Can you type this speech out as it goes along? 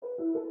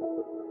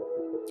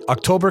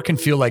October can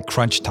feel like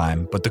crunch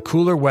time, but the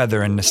cooler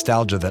weather and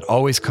nostalgia that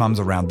always comes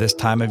around this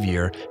time of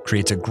year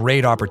creates a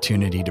great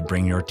opportunity to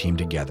bring your team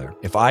together.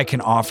 If I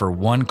can offer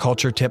one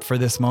culture tip for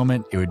this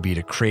moment, it would be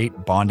to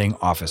create bonding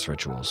office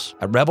rituals.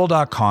 At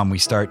Rebel.com, we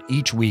start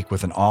each week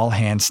with an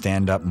all-hands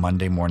stand-up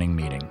Monday morning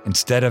meeting.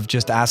 Instead of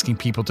just asking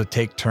people to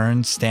take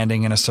turns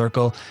standing in a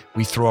circle,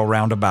 we throw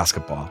around a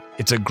basketball.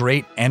 It's a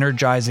great,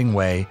 energizing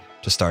way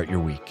to start your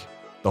week.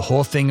 The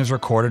whole thing is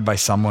recorded by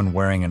someone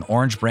wearing an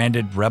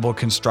orange-branded Rebel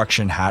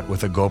construction hat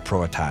with a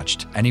GoPro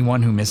attached.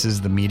 Anyone who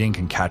misses the meeting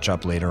can catch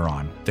up later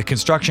on. The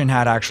construction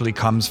hat actually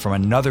comes from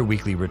another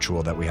weekly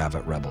ritual that we have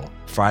at Rebel,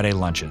 Friday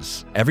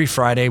lunches. Every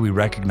Friday, we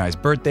recognize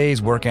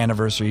birthdays, work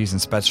anniversaries, and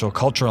special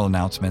cultural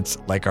announcements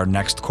like our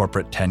next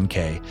corporate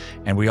 10K,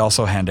 and we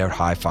also hand out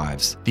high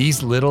fives.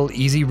 These little,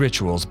 easy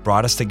rituals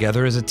brought us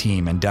together as a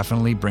team and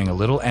definitely bring a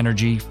little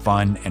energy,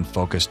 fun, and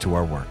focus to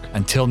our work.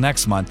 Until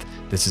next month,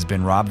 this has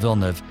been Rob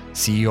Villeneuve,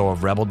 CEO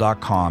of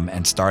Rebel.com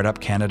and Startup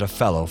Canada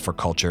Fellow for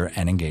Culture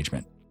and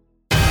Engagement.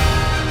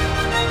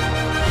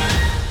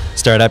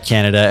 Startup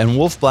Canada and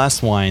Wolf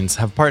Blast Wines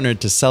have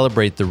partnered to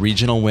celebrate the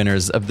regional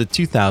winners of the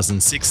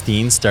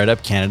 2016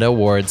 Startup Canada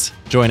Awards.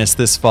 Join us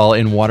this fall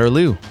in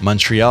Waterloo,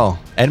 Montreal,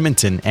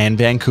 Edmonton, and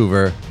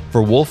Vancouver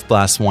for Wolf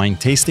Blast Wine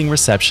tasting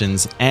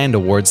receptions and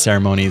award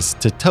ceremonies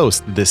to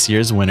toast this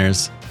year's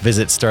winners.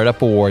 Visit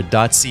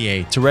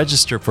startupaward.ca to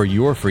register for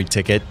your free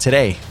ticket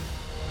today.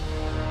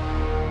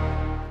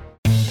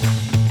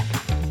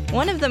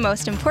 One of the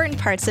most important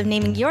parts of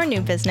naming your new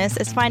business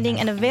is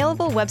finding an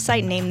available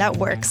website name that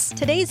works.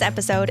 Today's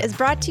episode is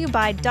brought to you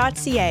by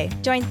 .ca.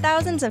 Join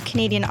thousands of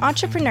Canadian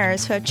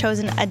entrepreneurs who have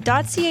chosen a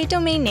 .ca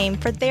domain name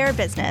for their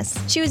business.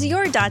 Choose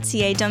your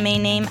 .ca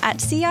domain name at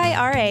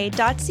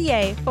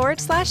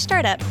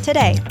cira.ca/startup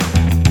today.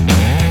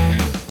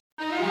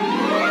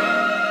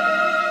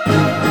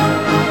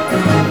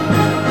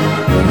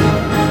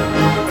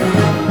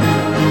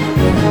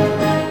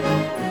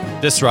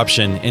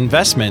 Disruption,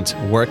 investment,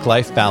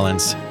 work-life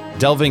balance,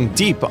 delving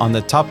deep on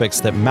the topics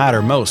that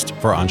matter most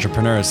for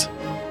entrepreneurs.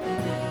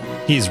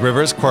 He's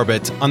Rivers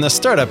Corbett on the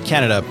Startup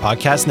Canada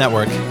Podcast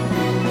Network.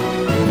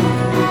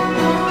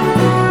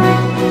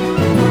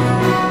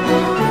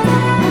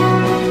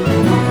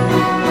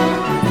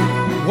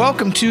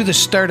 Welcome to the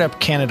Startup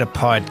Canada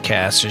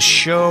Podcast, a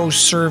show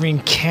serving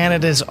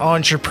Canada's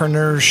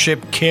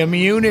entrepreneurship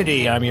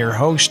community. I'm your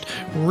host,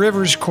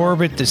 Rivers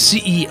Corbett, the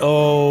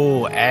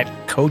CEO at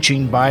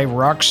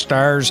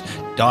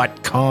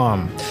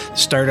coachingbyrockstars.com.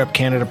 Startup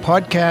Canada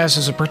Podcast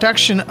is a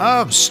production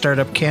of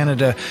Startup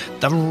Canada,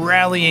 the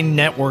rallying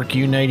network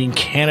uniting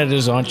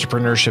Canada's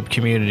entrepreneurship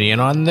community. And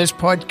on this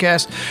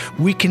podcast,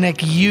 we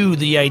connect you,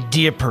 the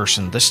idea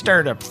person, the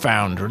startup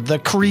founder, the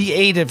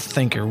creative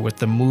thinker, with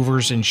the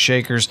movers and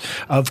shakers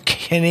of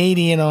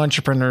Canadian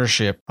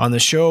entrepreneurship. On the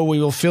show, we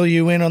will fill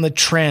you in on the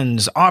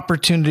trends,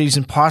 opportunities,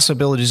 and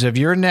possibilities of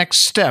your next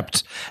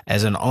steps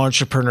as an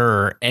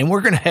entrepreneur. And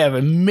we're going to have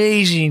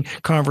amazing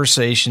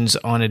conversations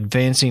on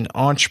advancing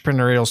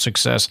entrepreneurial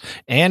success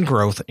and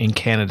growth in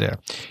Canada.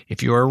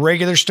 If you are a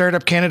regular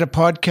Startup Canada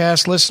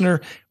podcast listener,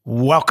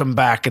 welcome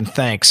back and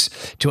thanks.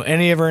 To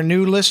any of our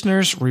new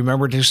listeners,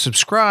 remember to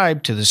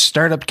subscribe to the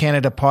Startup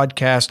Canada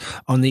podcast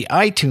on the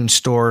iTunes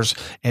stores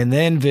and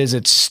then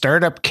visit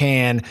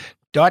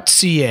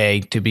startupcan.ca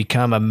to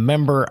become a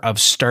member of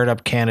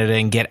Startup Canada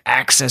and get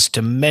access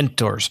to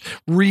mentors,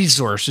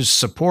 resources,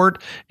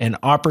 support, and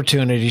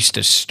opportunities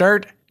to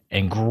start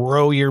and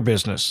grow your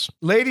business.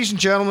 Ladies and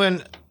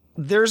gentlemen,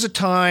 there's a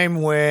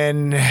time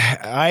when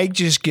I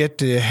just get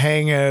to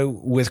hang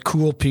out with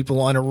cool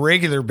people on a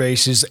regular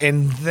basis,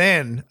 and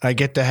then I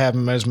get to have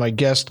them as my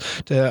guest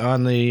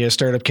on the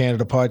Startup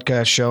Canada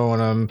podcast show.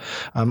 And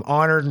I'm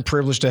honored and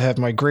privileged to have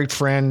my great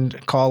friend,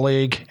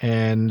 colleague,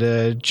 and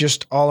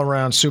just all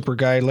around super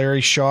guy,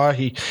 Larry Shaw.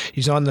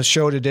 He's on the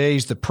show today.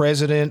 He's the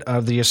president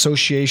of the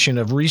Association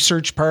of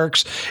Research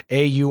Parks.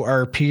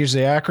 AURP is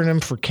the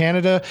acronym for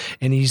Canada,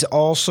 and he's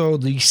also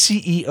the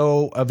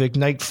CEO of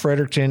Ignite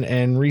Fredericton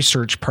and Research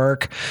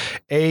Park.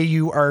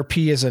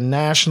 AURP is a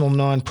national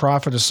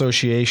nonprofit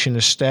association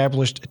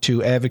established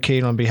to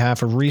advocate on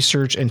behalf of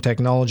research and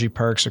technology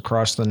parks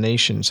across the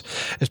nations.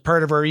 As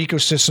part of our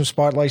Ecosystem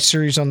Spotlight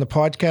series on the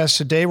podcast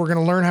today, we're going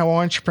to learn how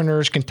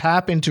entrepreneurs can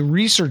tap into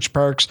research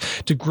parks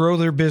to grow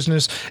their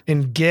business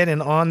and get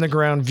an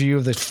on-the-ground view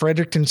of the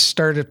Fredericton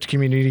startup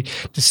community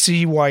to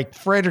see why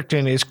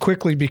Fredericton is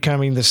quickly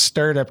becoming the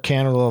startup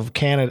capital of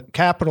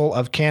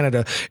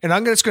Canada. And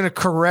I'm just going to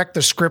correct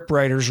the script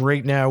writers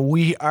right now.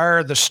 We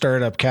are the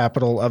startup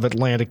capital of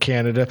Atlantic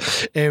Canada,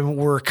 and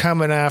we're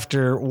coming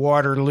after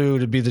Waterloo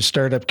to be the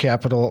startup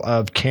capital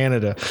of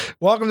Canada.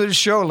 Welcome to the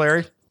show,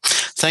 Larry.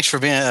 Thanks for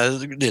being.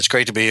 It's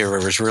great to be here,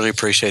 Rivers. Really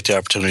appreciate the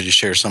opportunity to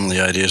share some of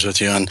the ideas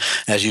with you. And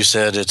as you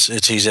said, it's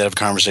easy to have a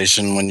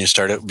conversation when you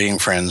start out being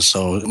friends.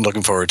 So I'm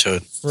looking forward to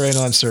it. Right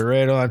on, sir.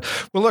 Right on.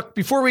 Well, look,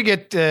 before we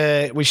get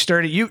we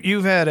started,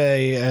 you've had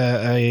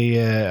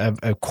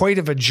a quite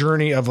of a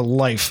journey of a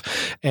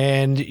life,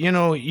 and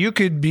you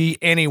could be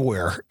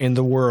anywhere in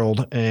the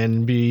world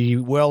and be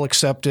well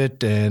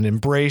accepted and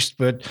embraced.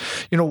 But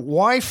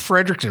why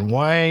Fredericton?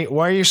 Why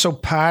are you so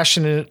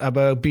passionate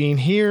about being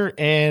here,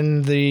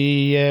 and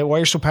why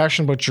you're so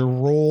passionate about your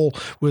role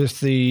with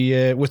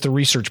the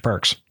research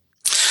parks?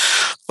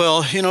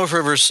 Well,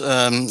 Rivers,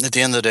 at the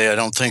end of the day, I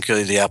don't think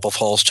the apple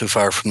falls too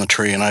far from the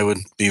tree, and I would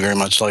be very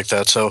much like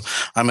that. So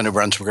I'm a New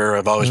Brunswicker.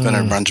 I've always been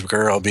a New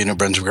Brunswicker. I'll be a New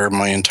Brunswicker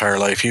my entire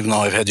life, even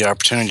though I've had the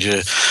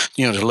opportunity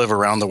to live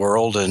around the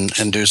world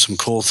and do some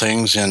cool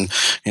things in,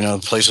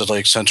 places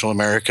like Central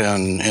America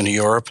and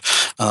Europe.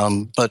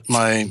 But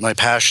my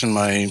passion,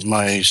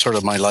 my sort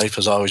of my life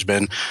has always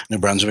been New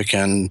Brunswick,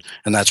 and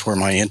that's where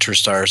my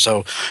interests are.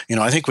 So,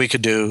 I think we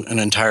could do an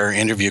entire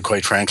interview,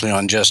 quite frankly,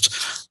 on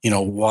just,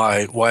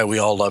 why we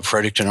all love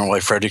Fredericton, or why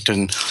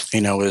Fredericton,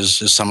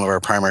 is some of our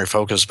primary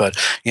focus. But,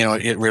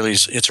 it really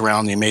is, it's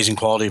around the amazing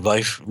quality of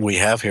life we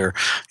have here.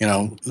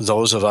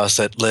 Those of us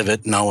that live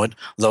it know it.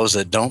 Those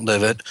that don't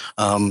live it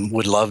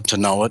would love to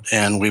know it,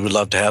 and we would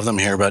love to have them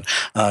here. But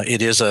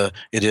it is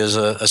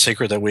a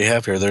secret that we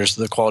have here. There's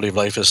the quality of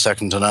life is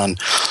second to none.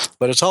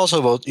 But it's also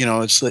about,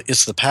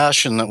 it's the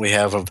passion that we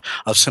have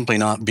of simply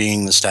not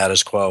being the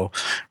status quo.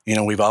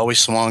 We've always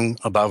swung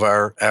above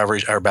our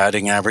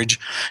batting average.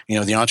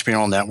 The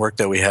entrepreneurial network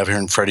that we have here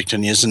in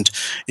Fredericton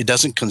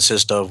doesn't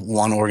consist of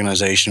one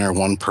organization or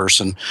one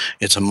person.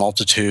 It's a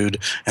multitude,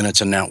 and it's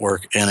a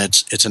network, and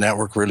it's a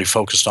network really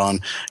focused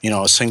on,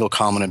 a single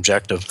common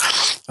objective.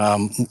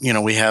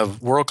 We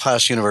have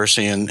world-class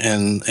university and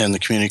the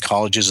community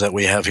colleges that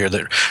we have here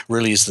that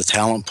really is the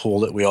talent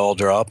pool that we all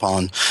draw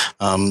upon.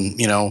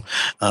 And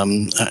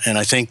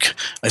I think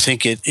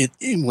it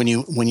when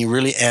you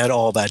really add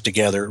all that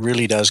together, it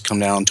really does come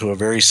down to a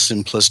very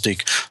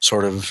simplistic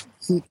sort of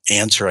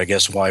answer, I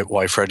guess,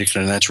 why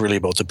Fredericton, and that's really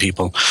about the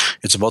people.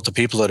 It's about the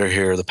people that are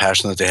here, the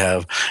passion that they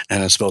have,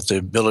 and it's about the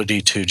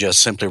ability to just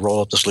simply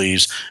roll up the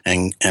sleeves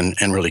and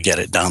really get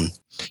it done.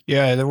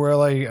 Yeah,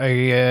 well,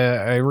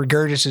 I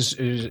regard this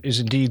as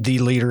indeed the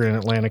leader in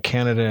Atlantic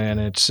Canada, and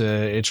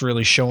it's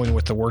really showing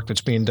with the work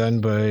that's being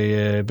done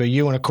by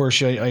you. And of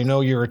course, I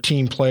know you're a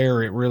team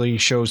player. It really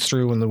shows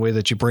through in the way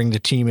that you bring the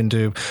team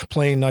into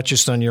playing, not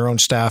just on your own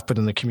staff, but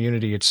in the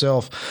community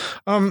itself.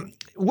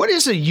 What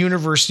is a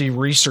university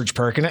research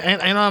park? And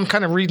I'm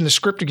kind of reading the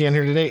script again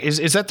here today.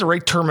 Is that the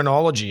right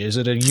terminology? Is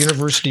it a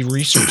university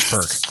research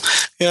park?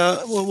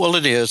 Yeah, well,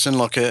 it is. And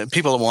look,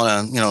 people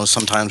want to,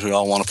 sometimes we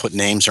all want to put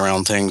names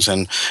around things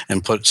and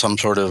put some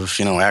sort of,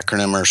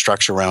 acronym or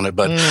structure around it.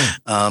 But,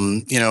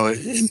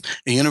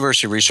 a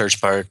university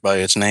research park by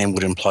its name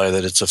would imply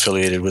that it's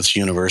affiliated with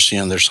university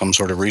and there's some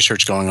sort of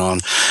research going on.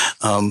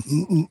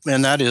 And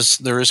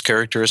there is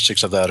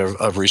characteristics of that,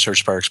 of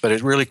research parks, but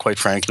it really, quite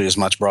frankly, is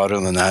much broader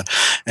than that.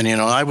 And,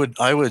 I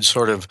would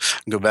sort of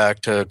go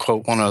back to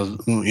quote one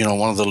of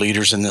the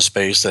leaders in this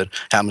space that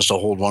happens to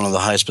hold one of the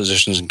highest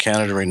positions in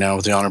Canada right now,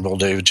 with the Honorable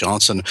David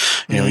Johnson.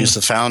 He's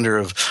the founder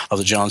of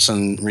the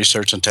Johnson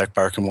Research and Tech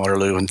Park in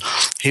Waterloo, and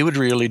he would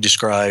really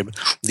describe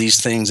these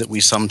things that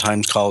we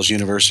sometimes call as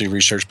university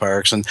research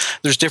parks. And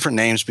there's different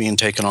names being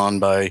taken on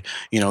by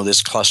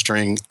this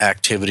clustering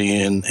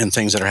activity and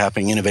things that are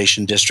happening,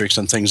 innovation districts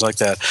and things like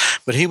that.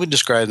 But he would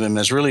describe them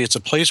as really it's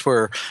a place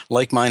where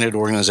like-minded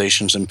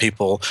organizations and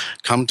people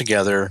come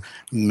together,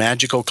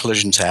 magical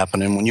collisions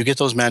happen, and when you get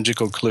those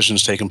magical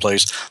collisions taking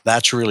place,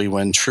 that's really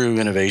when true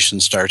innovation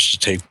starts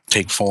to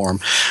take form.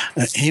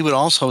 He would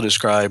also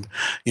describe,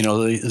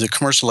 the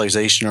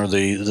commercialization or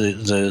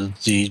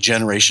the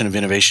generation of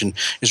innovation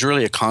is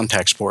really a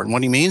contact sport. And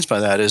what he means by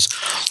that is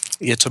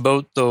it's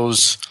about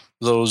those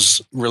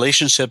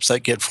relationships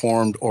that get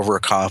formed over a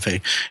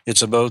coffee.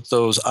 It's about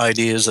those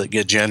ideas that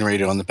get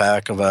generated on the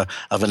back of a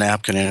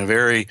napkin in a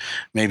very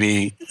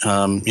maybe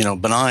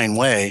benign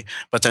way,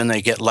 but then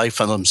they get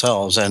life of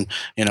themselves, and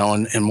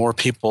more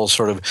people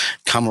sort of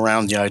come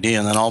around the idea,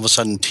 and then all of a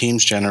sudden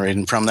teams generate,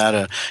 and from that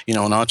an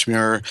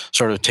entrepreneur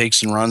sort of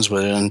takes and runs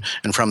with it,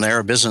 and from there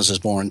a business is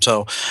born.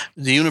 So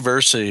the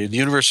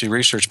university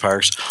research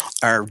parks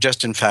are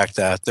just in fact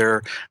that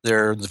they're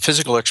the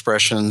physical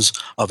expressions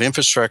of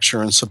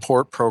infrastructure and support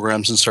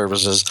programs and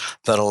services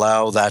that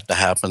allow that to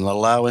happen, that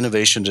allow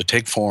innovation to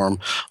take form,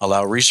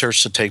 allow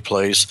research to take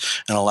place,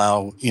 and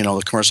allow the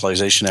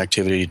commercialization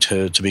activity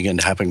to begin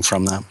to happen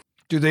from that.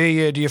 Do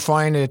you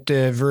find at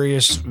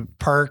various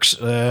parks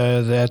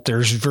that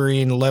there's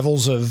varying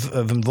levels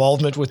of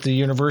involvement with the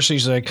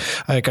universities? Like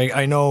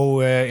I know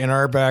in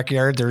our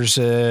backyard there's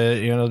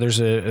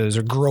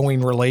a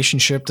growing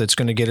relationship that's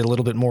going to get a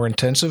little bit more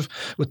intensive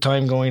with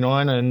time going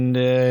on. And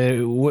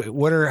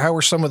how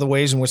are some of the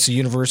ways in which the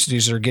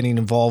universities are getting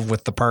involved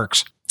with the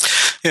parks?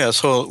 Yeah,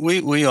 so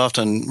we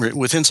often,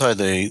 inside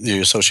the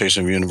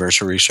Association of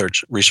University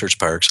Research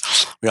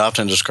Parks, we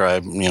often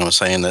describe, a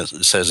saying that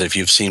says if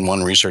you've seen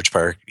one research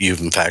park, you've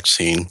in fact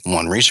seen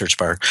one research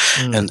park.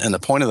 And the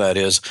point of that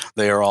is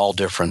they are all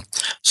different.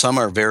 Some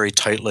are very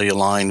tightly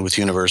aligned with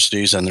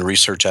universities and the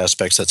research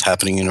aspects that's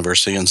happening in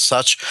university, and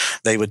such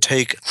they would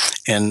take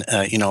and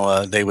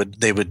they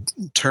would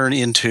turn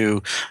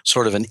into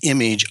sort of an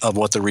image of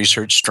what the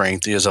research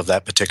strength is of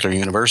that particular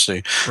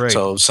university. Right.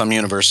 So some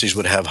universities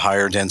would have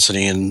higher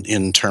density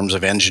in terms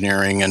of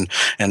engineering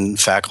and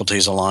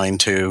faculties aligned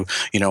to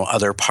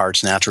other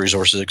parts, natural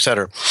resources, et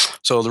cetera.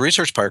 So the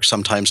research parks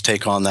sometimes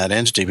take on that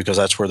entity because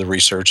that's where the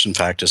research, in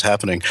fact, is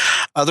happening.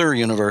 Other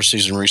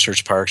universities and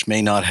research parks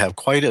may not have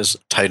quite as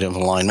tight of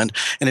alignment,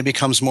 and it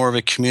becomes more of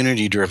a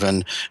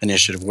community-driven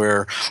initiative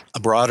where a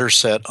broader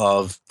set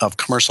of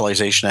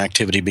commercialization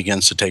activity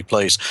begins to take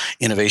place.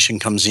 Innovation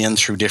comes in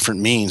through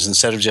different means.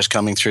 Instead of just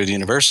coming through the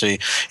university,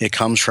 it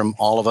comes from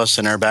all of us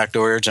in our back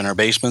doors and our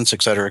basements,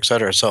 et cetera, et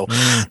cetera. So,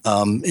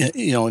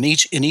 in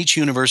each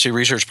university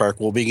research park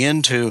will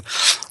begin to,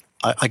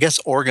 I guess,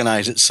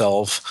 organize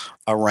itself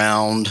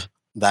around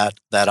that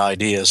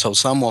idea. So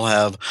some will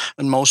have,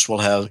 and most will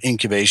have,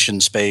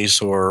 incubation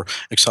space or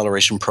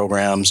acceleration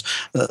programs.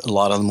 A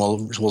lot of them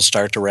will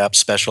start to wrap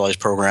specialized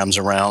programs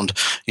around,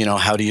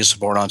 how do you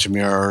support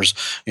entrepreneurs?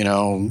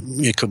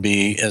 It could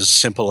be as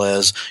simple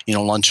as,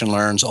 lunch and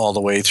learns all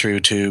the way through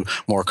to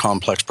more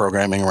complex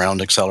programming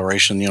around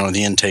acceleration,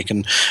 the intake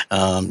and,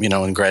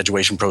 and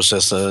graduation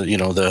process,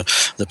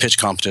 the pitch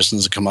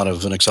competitions that come out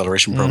of an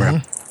acceleration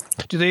program.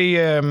 Do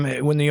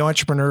they, when the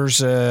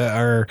entrepreneurs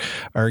are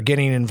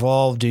getting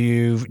involved, do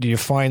you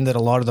find that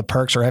a lot of the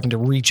parks are having to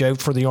reach out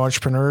for the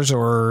entrepreneurs,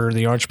 or are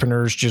the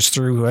entrepreneurs just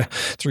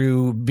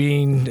through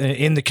being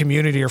in the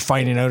community are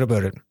finding out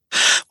about it?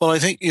 Well, I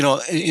think,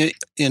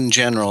 in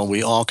general,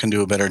 we all can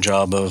do a better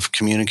job of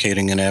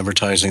communicating and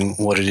advertising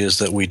what it is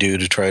that we do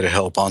to try to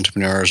help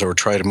entrepreneurs or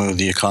try to move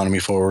the economy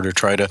forward or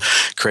try to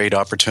create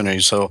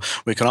opportunities. So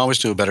we can always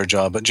do a better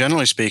job. But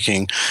generally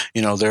speaking,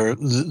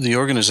 the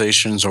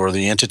organizations or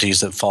the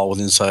entities that fall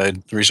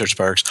inside the research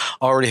parks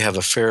already have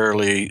a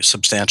fairly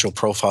substantial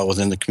profile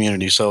within the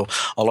community. So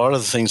a lot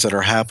of the things that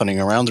are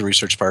happening around the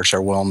research parks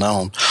are well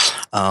known.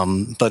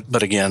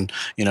 But again,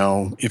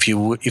 if you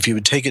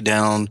would take it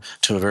down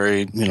to the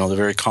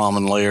very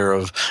common layer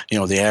of,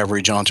 the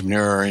average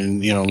entrepreneur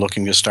and,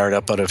 looking to start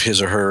up out of his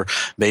or her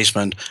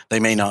basement, they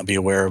may not be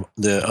aware of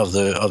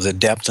the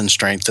depth and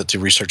strength that the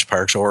research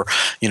parks or,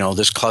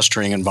 this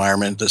clustering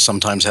environment that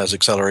sometimes has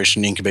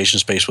acceleration and incubation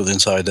space within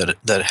inside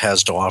that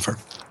has to offer.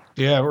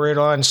 Yeah, right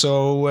on.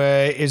 So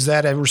is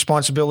that a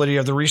responsibility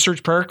of the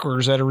research park, or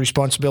is that a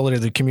responsibility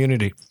of the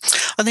community?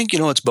 I think,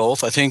 it's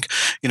both. I think,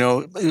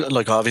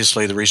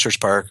 obviously the research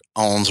park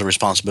owns the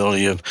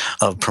responsibility of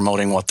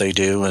promoting what they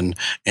do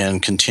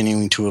and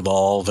continuing to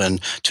evolve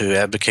and to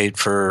advocate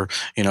for,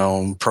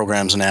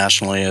 programs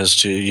nationally as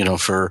to,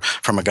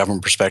 from a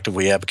government perspective,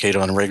 we advocate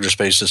on a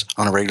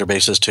regular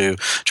basis to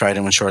try to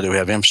ensure that we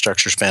have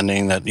infrastructure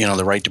spending, that,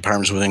 the right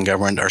departments within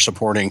government are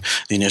supporting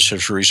the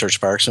initiatives for research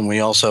parks. And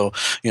we also,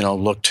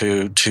 look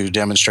to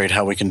demonstrate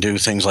how we can do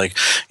things like,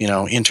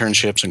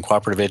 internships and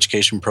cooperative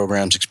education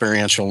programs,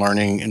 experiential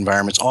learning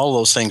environments. All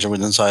those things are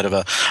within inside of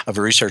a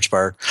research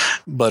park.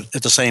 But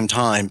at the same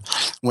time,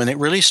 when it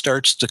really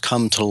starts to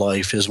come to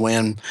life is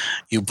when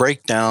you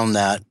break down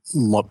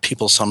what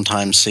people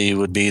sometimes see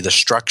would be the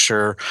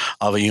structure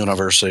of a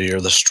university or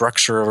the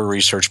structure of a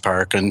research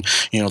park, and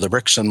the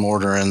bricks and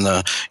mortar and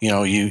the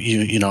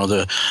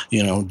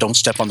don't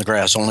step on the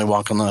grass, only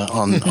walk on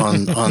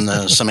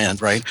the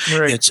cement, right?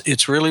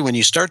 It's really when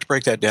you start to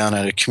break that down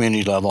at a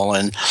community level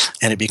and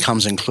it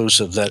becomes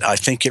inclusive that I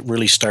think it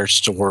really starts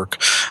to work.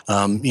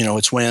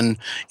 It's when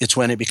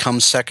it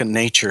becomes second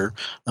nature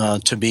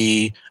to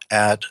be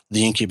at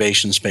the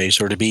incubation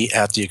space or to be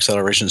at the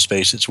acceleration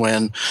space. It's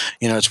when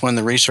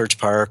the research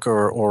park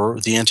or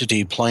the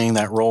entity playing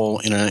that role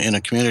in a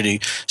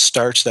community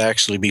starts to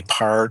actually be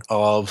part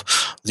of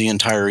the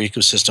entire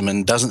ecosystem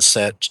and doesn't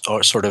sit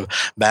or sort of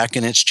back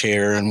in its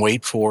chair and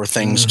wait for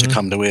things to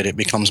come to it. It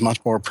becomes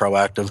much more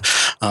proactive,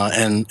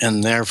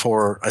 and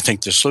therefore I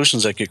think the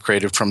solutions that get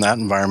created from that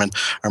environment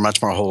are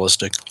much more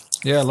holistic.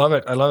 Yeah, I love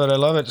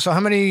it. So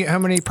how many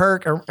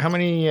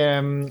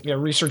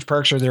research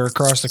parks are there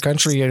across the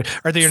country?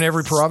 Are they in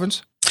every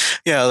province?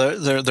 Yeah,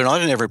 they're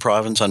not in every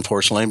province,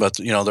 unfortunately, but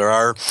there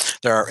are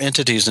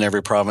entities in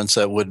every province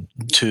that would,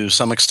 to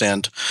some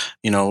extent,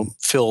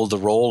 fill the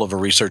role of a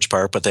research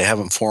park, but they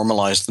haven't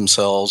formalized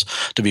themselves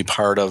to be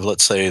part of,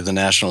 let's say, the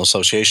National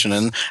Association,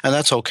 and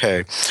that's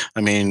okay.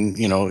 I mean,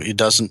 it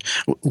doesn't.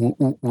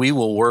 We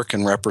will work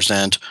and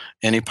represent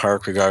any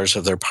park, regardless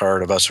if they're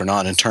part of us or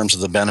not, in terms of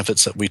the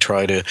benefits that we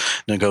try to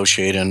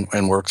negotiate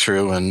and work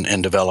through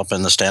and develop,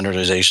 and the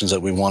standardizations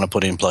that we want to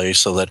put in place,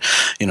 so that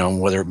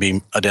whether it be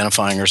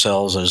identifying ourselves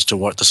themselves as to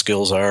what the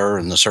skills are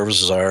and the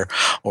services are,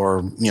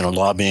 or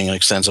lobbying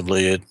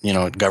extensively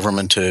at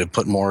government to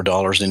put more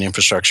dollars in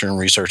infrastructure and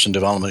research and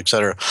development, et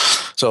cetera.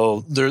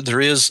 So there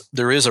is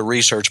a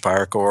research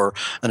park or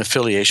an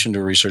affiliation to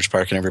a research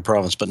park in every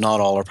province, but not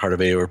all are part of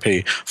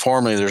AORP.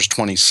 Formerly, there's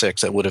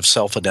 26 that would have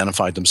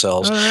self-identified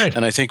themselves,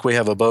 and I think we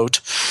have about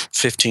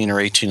 15 or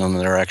 18 of them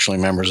that are actually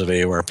members of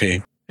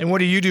AORP. And what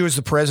do you do as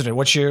the president?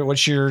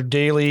 What's your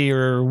daily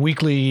or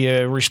weekly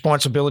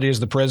responsibility as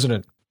the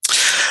president?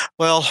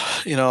 Well,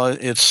 I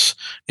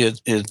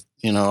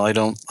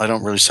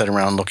don't really sit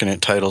around looking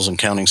at titles and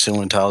counting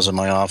ceiling tiles in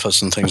my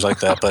office and things like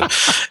that. But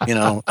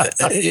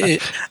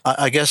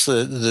I guess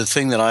the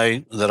thing that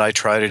I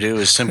try to do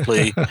is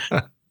simply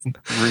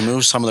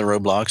remove some of the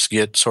roadblocks,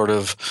 get some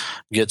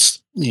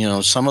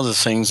of the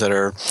things that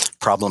are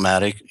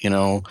problematic.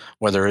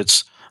 Whether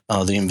it's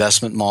the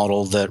investment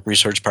model that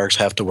research parks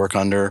have to work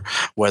under,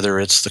 whether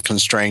it's the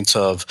constraints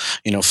of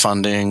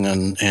funding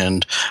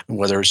and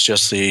whether it's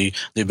just the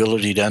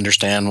ability to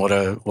understand what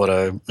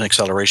an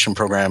acceleration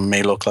program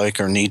may look like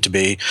or need to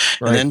be,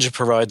 right. And then to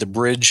provide the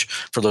bridge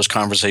for those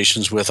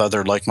conversations with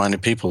other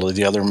like-minded people,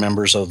 the other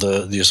members of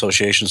the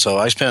association. So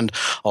I spend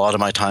a lot of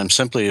my time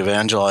simply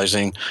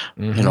evangelizing,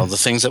 the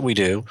things that we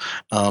do,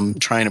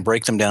 trying to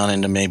break them down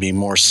into maybe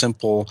more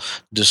simple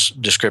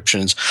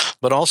descriptions,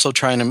 but also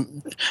trying to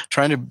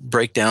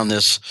break down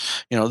this,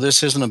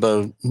 this isn't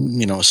about,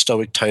 a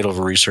stoic title of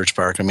a research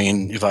park. I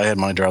mean, if I had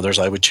my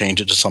druthers, I would change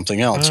it to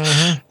something else,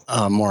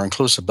 more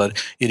inclusive.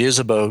 But it's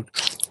about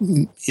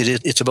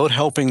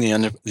helping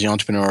the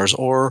entrepreneurs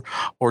or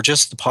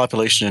just the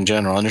population in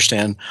general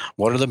understand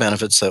what are the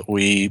benefits that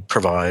we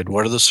provide,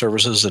 what are the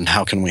services, and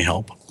how can we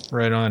help.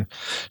 Right on.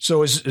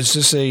 So is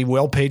this a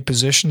well-paid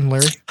position,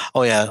 Larry?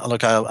 Oh yeah.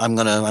 Look, I'm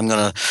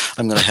gonna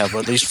have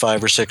at least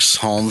 5 or 6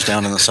 homes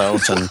down in the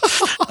south, and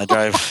I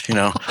drive 2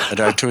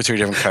 or 3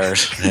 different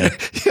cars.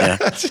 Yeah.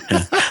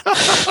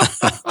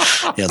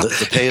 Yeah,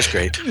 the pay is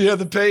great. Yeah,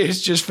 the pay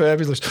is just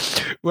fabulous.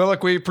 Well,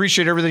 look, we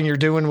appreciate everything you're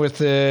doing with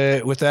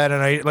that,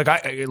 and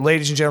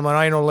ladies and gentlemen,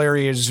 I know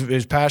Larry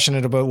is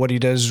passionate about what he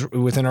does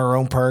within our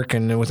own park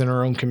and within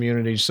our own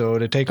community. So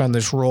to take on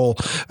this role,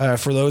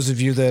 for those of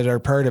you that are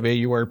part of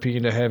AURP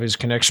and to have his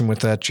connection with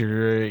that,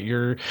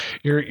 you're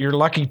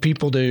lucky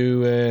people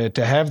to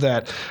have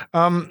that.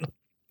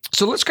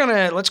 So let's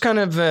kind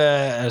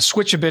of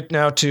switch a bit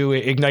now to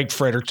Ignite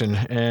Fredericton,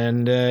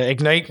 and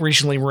Ignite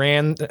recently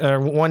won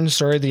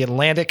the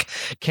Atlantic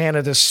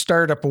Canada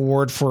Startup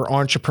Award for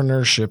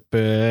Entrepreneurship.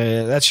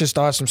 That's just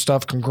awesome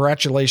stuff.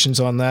 Congratulations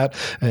on that.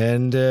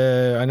 And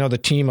I know the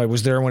team, I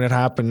was there when it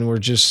happened. We're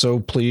just so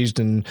pleased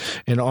and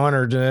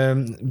honored.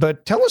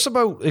 But tell us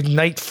about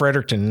Ignite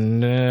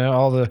Fredericton.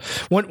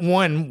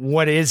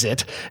 What is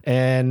it?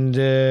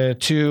 And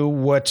 2,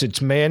 what's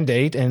its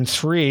mandate? And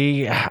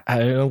 3,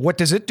 what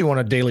does it do on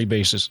a daily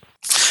basis?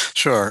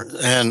 Sure.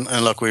 And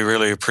look, we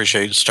really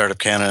appreciate Startup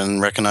Canada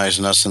and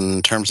recognizing us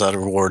in terms of that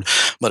award.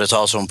 But it's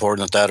also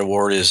important that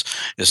award is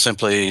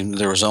simply,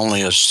 there was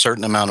only a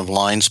certain amount of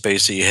line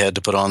space that you had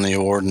to put on the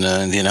award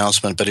and the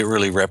announcement, but it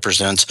really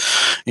represents,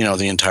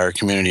 the entire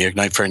community.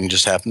 Ignite Fredericton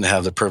just happened to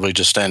have the privilege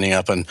of standing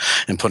up and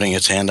putting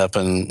its hand up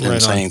and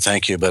saying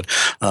thank you. But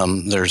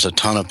there's a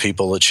ton of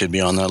people that should be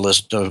on that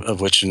list,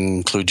 of which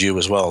include you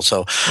as well.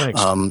 So,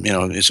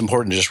 it's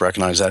important to just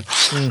recognize that.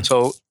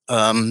 So,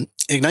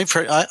 Ignite,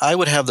 I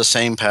would have the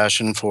same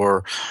passion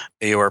for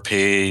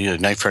AORP,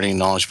 Ignite Fredericton,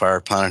 Knowledge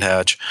Park, Planet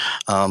Hatch.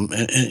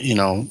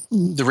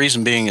 The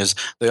reason being is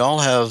they all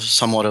have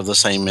somewhat of the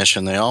same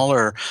mission. They all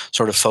are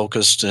sort of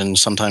focused, and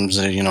sometimes,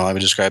 I would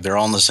describe they're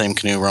all in the same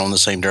canoe, rowing in the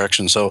same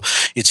direction. So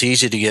it's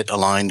easy to get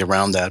aligned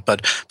around that.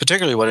 But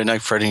particularly what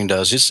Ignite Fredericton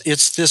does,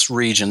 it's this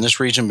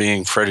region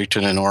being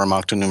Fredericton and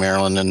Oromocton, New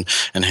Maryland, and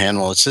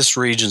Hanwell. It's this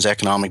region's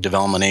economic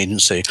development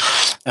agency.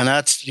 And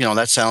that's,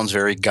 that sounds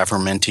very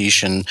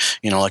government-ish and,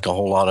 like a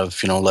whole lot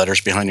of,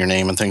 letters behind your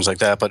name and things like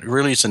that. But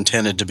really it's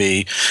intended to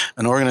be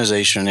an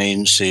organization, an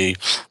agency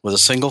with a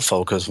single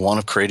focus, one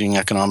of creating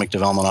economic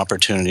development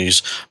opportunities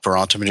for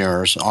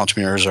entrepreneurs.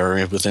 Entrepreneurs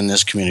are within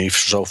this community,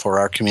 so for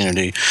our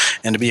community,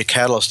 and to be a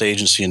catalyst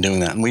agency in doing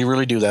that. And we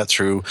really do that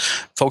through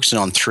focusing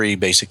on 3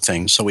 basic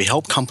things. So we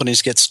help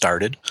companies get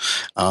started,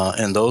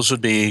 and those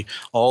would be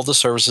all the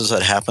services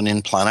that happen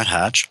in Planet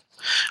Hatch.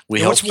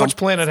 What's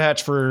Planet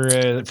Hatch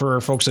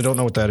for folks that don't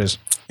know what that is?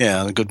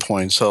 Yeah, good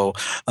point. So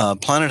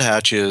Planet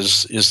Hatch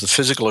is the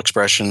physical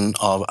expression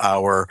of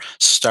our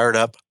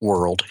startup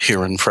world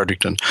here in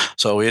Fredericton.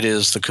 So it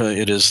is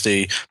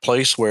the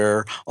place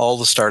where all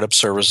the startup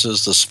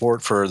services, the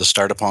support for the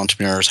startup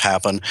entrepreneurs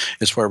happen.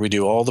 It's where we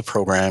do all the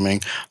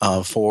programming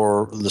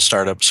for the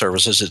startup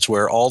services. It's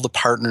where all the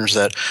partners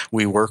that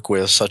we work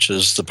with, such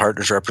as the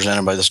partners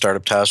represented by the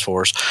Startup Task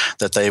Force,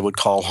 that they would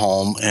call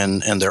home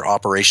and their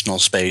operational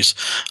space.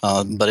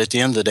 But at the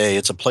end of the day,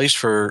 it's a place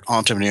for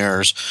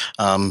entrepreneurs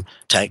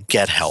to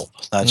get help.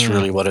 That's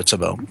really what it's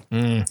about.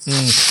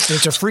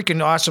 It's a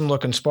freaking awesome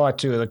looking spot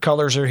too. The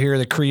colors are here.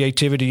 The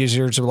creativity is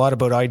here. It's a lot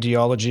about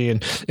ideology.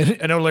 And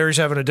I know Larry's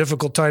having a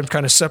difficult time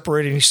kind of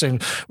separating. He's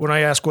saying, when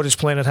I ask what is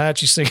Planet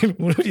Hatch, he's saying,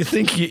 what do you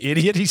think, you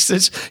idiot? He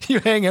says, you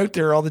hang out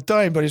there all the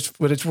time, but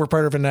we're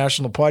part of a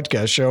national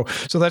podcast show.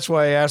 So that's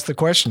why I asked the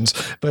questions.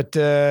 But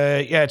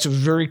yeah, it's a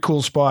very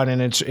cool spot.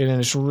 And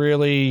it's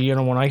really,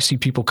 when I see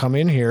people come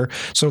in here,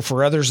 so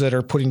for others that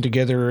are putting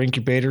together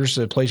incubators,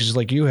 places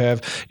like you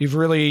have, you've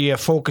really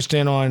focused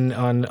in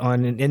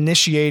on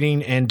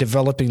initiating and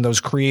developing those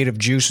creative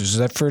juices. Is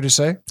that fair to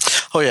say?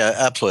 Oh yeah,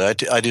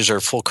 absolutely. I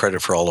deserve full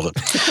credit for all of it.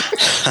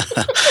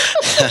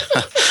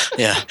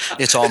 Yeah,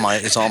 it's all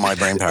my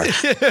brain power.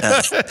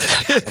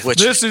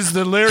 This is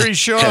the Larry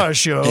Shaw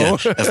show. Yeah,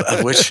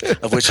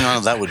 of which none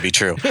of that would be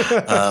true.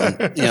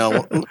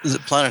 The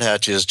Planet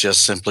Hatch is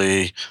just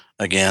simply,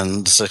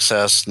 again, the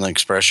success and the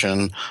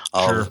expression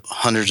of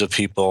hundreds of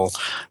people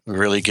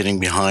really getting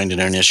behind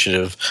an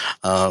initiative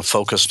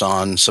focused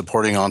on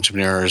supporting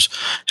entrepreneurs,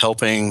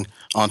 helping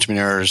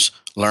entrepreneurs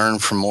learn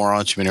from more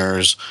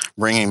entrepreneurs,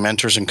 bringing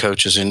mentors and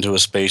coaches into a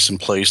space and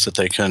place that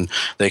they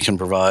can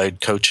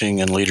provide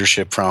coaching and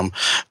leadership from.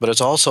 But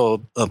it's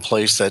also a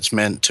place that's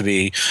meant to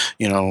be,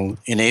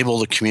 enable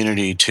the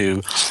community to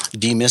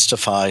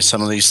demystify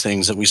some of these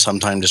things that we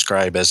sometimes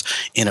describe as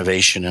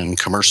innovation and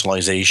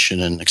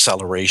commercialization and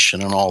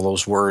acceleration and all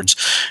those words.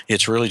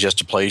 It's really just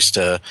a place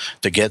to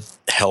get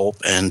help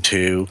and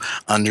to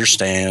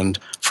understand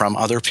from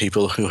other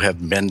people who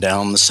have been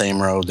down the same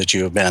road that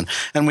you have been.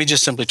 And we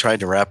just simply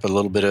tried to wrap a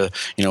little bit of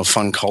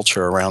fun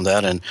culture around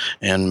that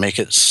and make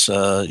it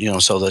so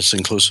that it's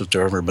inclusive to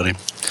everybody.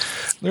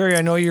 Larry,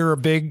 I know you're a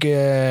big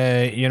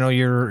you're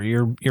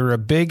a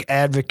big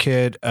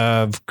advocate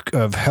of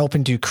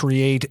helping to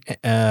create,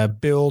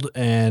 build,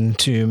 and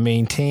to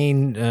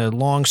maintain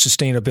long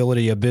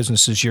sustainability of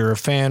businesses. You're a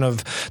fan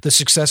of the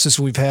successes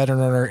we've had in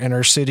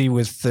our city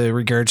with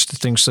regards to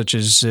things such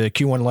as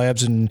Q1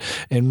 Labs and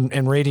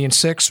Radiant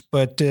 6,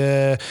 but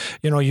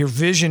your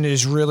vision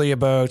is really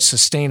about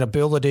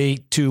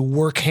sustainability to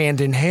work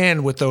hand in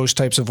hand with those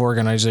types of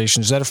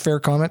organizations. Is that a fair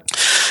comment?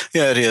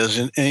 Yeah, it is.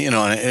 And,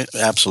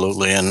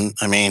 absolutely. And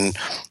I mean,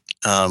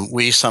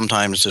 we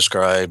sometimes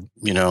describe,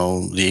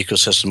 the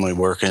ecosystem we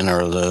work in,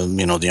 or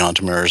the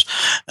entrepreneurs.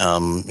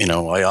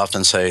 I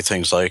often say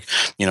things like,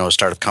 a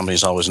startup company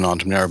is always an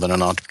entrepreneur, but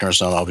an entrepreneur is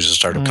not always a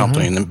startup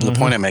company. And the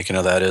point I'm making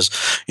of that is,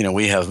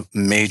 we have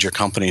major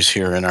companies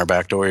here in our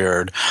back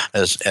dooryard,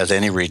 as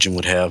any region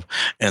would have,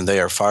 and they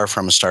are far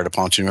from a startup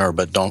entrepreneur,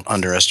 but don't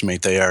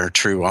underestimate, they are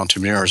true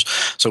entrepreneurs.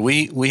 So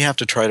we have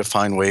to try to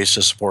find ways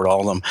to support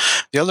all of them.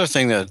 The other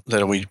thing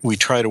that we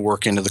try to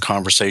work into the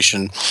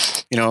conversation,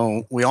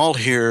 we all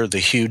hear the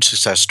huge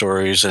success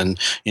stories, and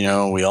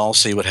we all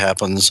see what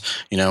happens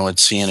at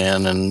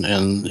CNN,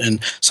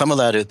 and some of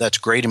that's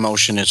great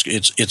emotion.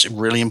 It's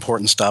really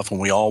important stuff, and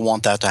we all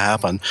want that to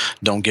happen.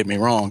 Don't get me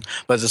wrong,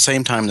 but at the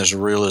same time, there's a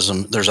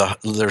realism. There's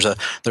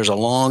a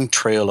long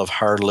trail of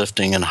hard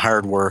lifting and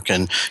hard work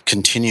and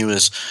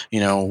continuous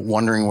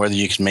wondering whether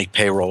you can make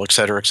payroll, et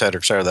cetera, et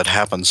cetera, et cetera, that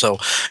happens. So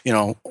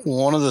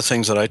one of the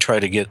things that I try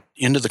to get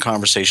into the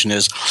conversation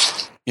is,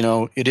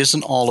 it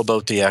isn't all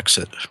about the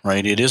exit,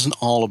 right? It isn't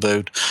all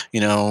about,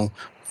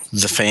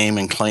 the fame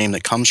and claim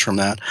that comes from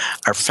that.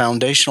 Our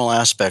foundational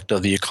aspect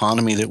of the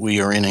economy that we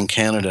are in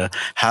Canada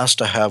has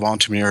to have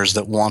entrepreneurs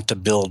that want to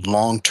build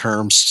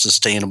long-term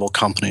sustainable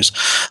companies.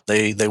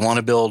 They want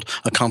to build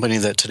a company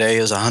that today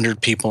has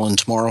 100 people and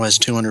tomorrow has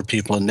 200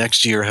 people and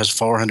next year has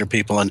 400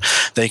 people, and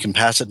they can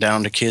pass it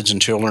down to kids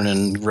and children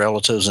and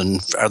relatives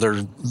and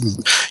other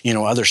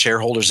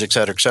shareholders, et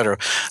cetera, et cetera.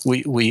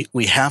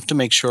 We have to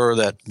make sure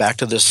that, back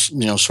to this,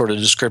 sort of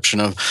description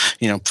of,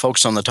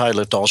 focus on the tide,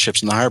 lift all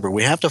ships in the harbor.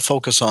 We have to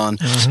focus on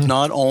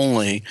not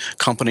only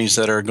companies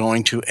that are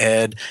going to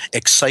add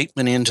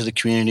excitement into the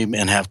community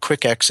and have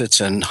quick exits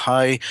and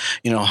high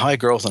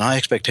growth and high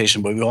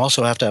expectation, but we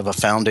also have to have a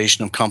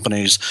foundation of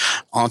companies,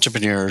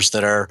 entrepreneurs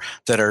that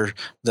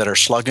are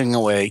slugging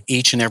away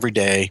each and every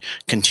day,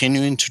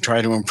 continuing to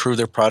try to improve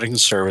their product and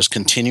service,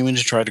 continuing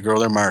to try to grow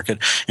their market,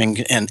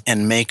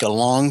 and make a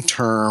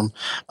long-term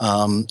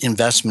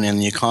investment in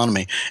the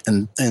economy.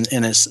 And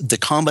it's the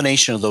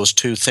combination of those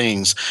two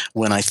things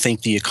when I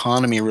think the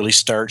economy really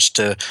starts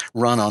to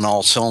run on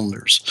all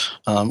cylinders.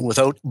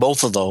 Without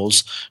both of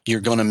those, you're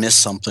going to miss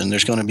something.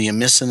 There's going to be a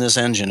miss in this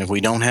engine if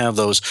we don't have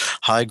those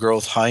high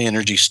growth, high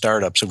energy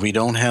startups, if we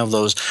don't have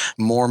those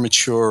more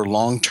mature,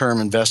 long-term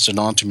invested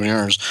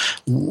entrepreneurs.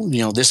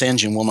 This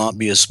engine will not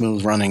be as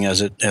smooth running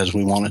as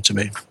we want it to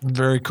be.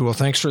 Very cool.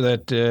 Thanks for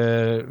that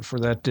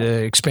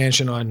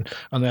expansion on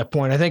that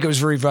point. I think it was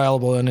very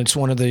valuable, and it's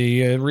one of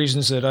the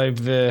reasons that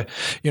I've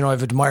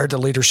admired the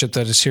leadership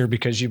that is here,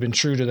 because you've been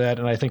true to that,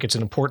 and I think it's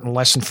an important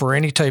lesson for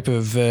any type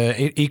of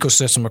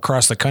ecosystem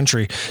across the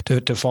country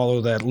to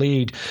follow that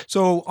lead.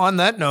 So on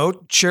that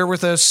note, share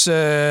with us,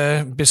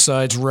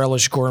 besides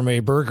Relish Gourmet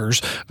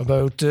Burgers,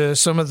 about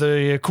some of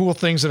the cool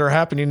things that are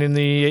happening in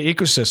the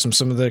ecosystem,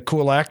 some of the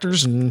cool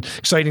actors and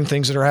exciting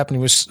things that are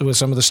happening with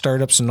some of the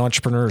startups and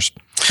entrepreneurs.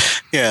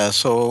 Yeah,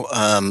 so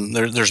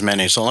there's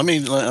many. So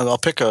I'll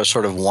pick a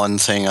sort of one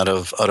thing out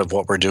of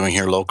what we're doing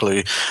here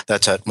locally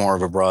that's at more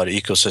of a broad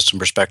ecosystem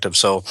perspective.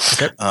 So,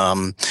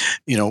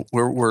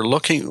 we're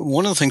looking.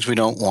 One of the things we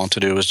don't want to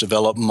do is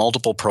develop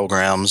multiple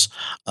programs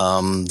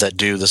that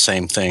do the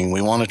same thing.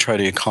 We want to try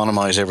to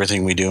economize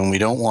everything we do, and we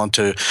don't want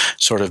to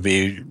sort of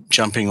be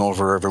jumping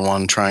over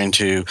everyone trying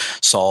to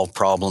solve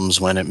problems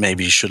when it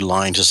maybe should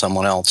align to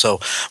someone else. So,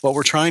 what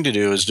we're trying to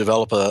do is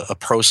develop a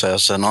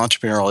process, an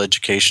entrepreneurial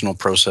educational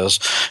process,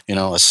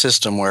 a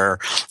system where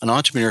an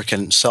entrepreneur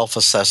can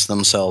self-assess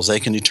themselves. They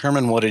can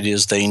determine what it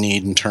is they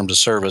need in terms of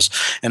service.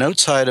 And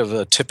outside of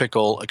a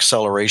typical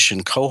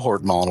acceleration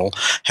cohort model,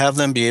 have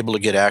them be able to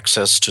get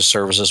access to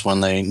services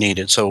when they need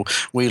it. So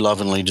we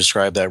lovingly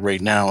describe that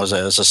right now as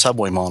a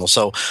subway model.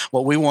 So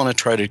what we want to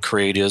try to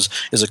create is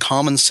a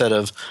common set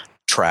of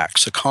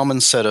tracks, a common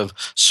set of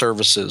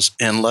services,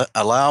 and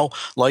allow,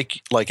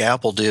 like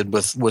Apple did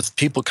with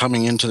people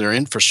coming into their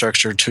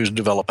infrastructure to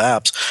develop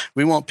apps.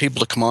 We want people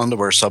to come onto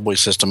our subway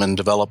system and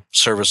develop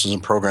services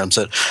and programs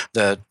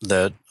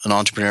that an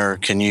entrepreneur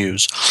can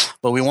use.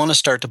 But we want to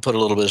start to put a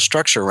little bit of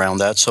structure around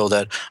that so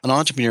that an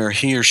entrepreneur,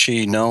 he or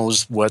she,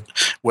 knows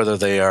whether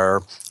they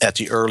are at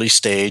the early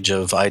stage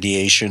of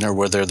ideation or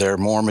whether they're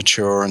more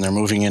mature and they're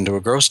moving into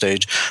a growth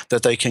stage,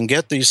 that they can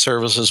get these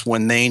services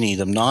when they need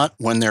them, not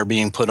when they're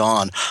being put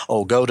on.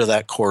 Oh, go to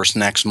that course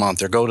next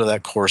month or go to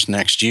that course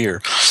next year.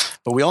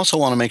 But we also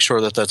want to make sure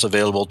that that's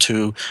available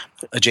to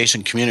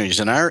adjacent communities.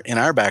 In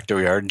our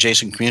backyard,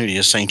 adjacent community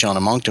is St. John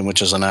of Moncton,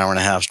 which is an hour and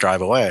a half's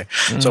drive away.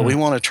 Mm. So we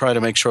want to try to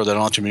make sure that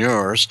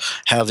entrepreneurs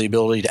have the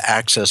ability to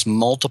access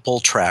multiple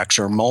tracks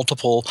or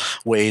multiple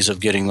ways of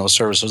getting those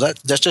services.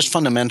 That's just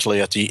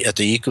fundamentally at the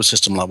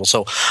ecosystem level.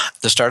 So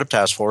the Startup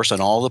Task Force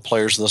and all the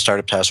players of the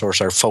Startup Task Force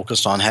are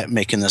focused on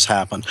making this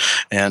happen.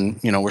 And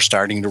we're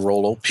starting to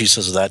roll out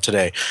pieces of that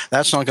today.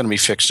 That's not going to be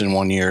fixed in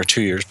 1 year or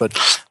 2 years. But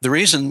the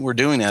reason we're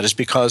doing that is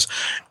because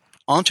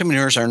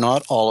entrepreneurs are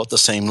not all at the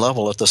same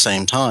level at the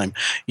same time.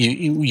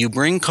 You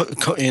bring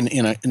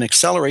in an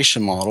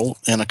acceleration model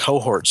and a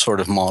cohort sort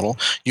of model.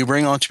 You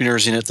bring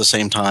entrepreneurs in at the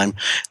same time.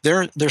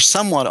 They're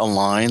somewhat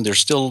aligned. There's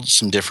still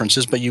some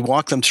differences, but you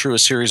walk them through a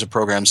series of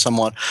programs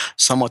somewhat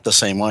the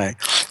same way.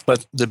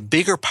 But the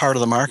bigger part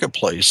of the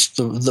marketplace,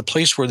 the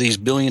place where these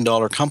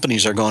billion-dollar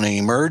companies are going to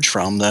emerge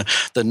from, the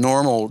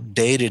normal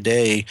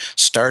day-to-day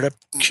startup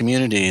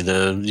community,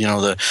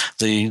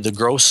 the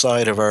growth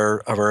side of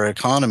our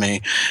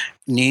economy,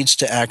 needs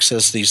to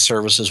access these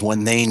services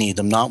when they need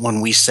them, not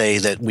when we say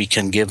that we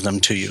can give them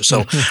to you.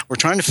 So we're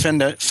trying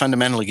to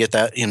fundamentally get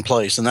that in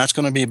place, and that's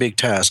going to be a big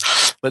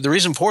task. But the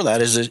reason for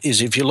that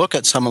is if you look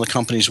at some of the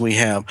companies we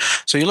have,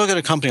 so you look at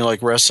a company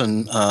like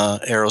Resson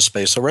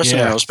Aerospace. So Resson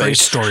Aerospace, great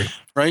story.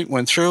 Right, they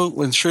went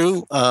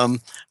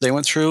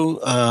through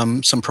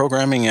some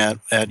programming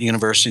at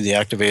University, the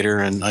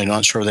Activator, and I'm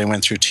not sure they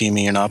went through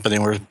TME or not, but they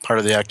were part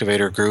of the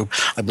Activator group.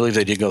 I believe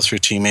they did go through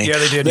TME. Yeah,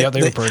 they did.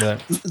 They were part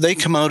of that. They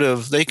come out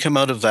of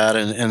that,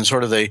 and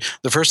sort of the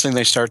first thing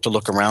they start to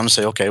look around and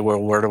say, okay, well,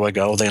 where do I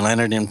go? They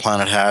landed in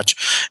Planet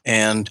Hatch,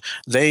 and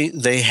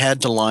they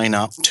had to line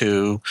up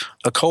to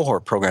a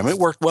cohort program. It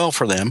worked well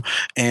for them,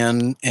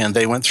 and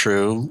they went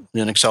through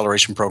an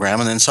acceleration program,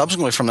 and then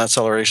subsequently from that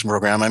acceleration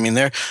program, I mean,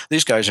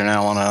 these guys are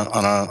now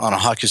on a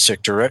hockey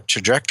stick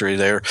trajectory.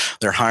 They're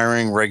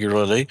hiring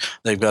regularly.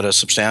 They've got a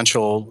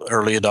substantial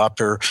early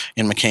adopter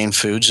in McCain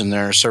Foods in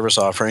their service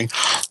offering,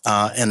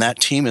 and that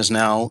team is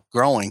now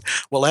growing.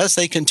 Well, as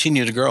they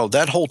continue to grow,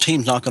 that whole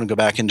team's not going to go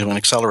back into an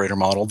accelerator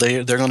model.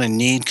 They're going to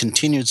need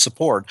continued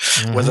support,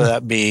 whether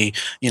that be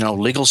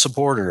legal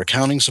support or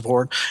accounting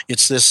support.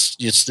 It's this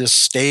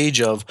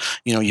stage of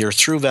you're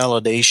through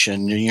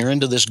validation, you're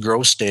into this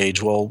growth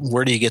stage. Well,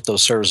 where do you get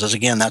those services?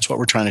 Again, that's what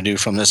we're trying to do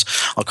from this,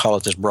 I'll call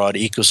it this broad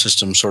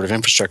ecosystem sort of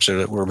infrastructure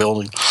that we're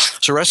building.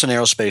 So Resson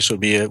Aerospace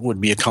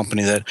would be a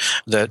company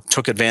that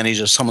took advantage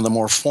of some of the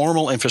more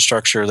formal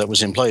infrastructure that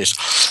was in place.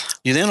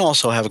 You then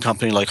also have a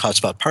company like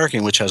Hotspot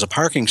Parking, which has a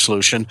parking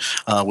solution,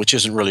 which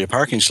isn't really a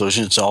parking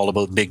solution. It's all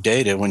about big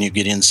data. When you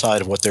get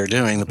inside of what they're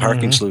doing, the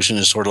parking solution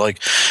is sort of like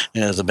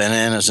the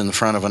bananas in the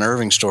front of an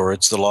Irving store.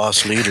 It's the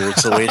loss leader.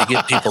 It's the way to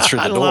get people through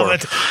the door,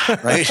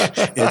 right?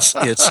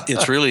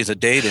 It's really the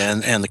data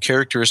and the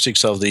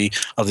characteristics of the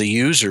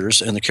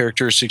users and the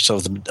characteristics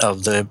of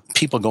the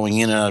people going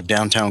in and out of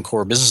downtown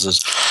core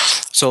businesses.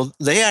 So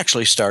they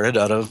actually started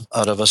out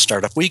of a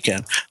startup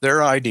weekend.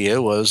 Their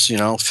idea was,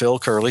 Phil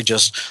Curley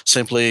just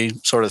simply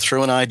sort of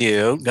threw an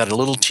idea out, got a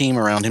little team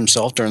around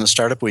himself during the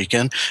startup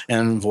weekend,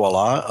 and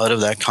voila, out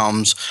of that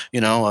comes,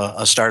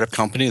 a startup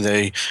company.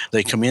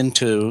 They come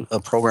into a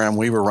program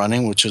we were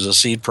running, which is a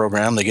seed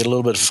program. They get a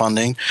little bit of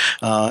funding,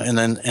 and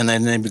then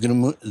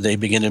they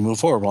begin to move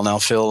forward. Well, now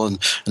Phil and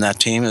that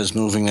team is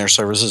moving their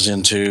services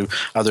into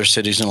other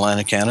cities in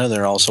Atlantic Canada.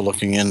 They're also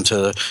looking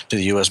into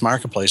the U.S.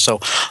 marketplace. So,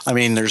 I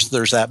mean, there's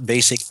that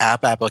basic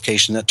app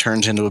application that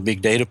turns into a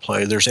big data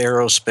play. There's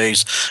Reston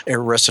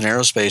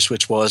Aerospace,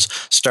 which was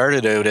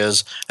started out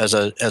as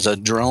a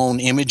drone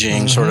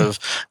imaging sort of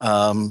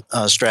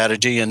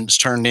strategy, and it's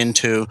turned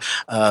into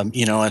a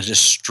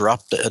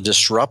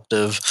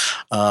disruptive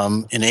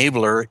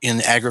enabler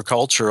in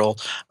agricultural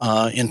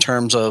in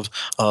terms of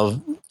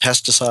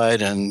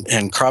pesticide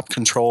and crop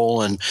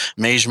control and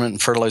measurement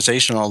and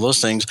fertilization, all those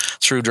things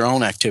through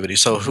drone activity.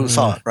 So who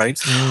thought, right?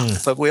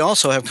 But we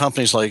also have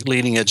companies like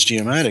Leading Edge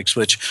Geomatics,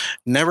 which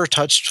never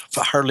touched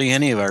hardly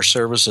any of our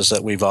services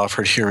that we've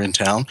offered here in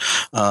town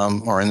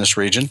or in this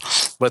region.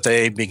 But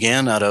they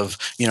began out of,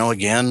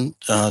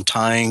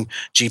 tying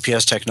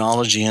GPS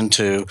technology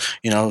into,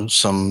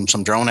 some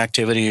drone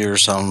activity or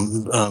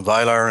some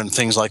VILAR and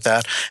things like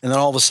that. And then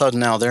all of a sudden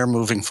now they're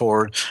moving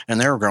forward and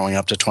they're growing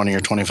up to 20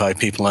 or 25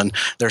 people, and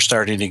they're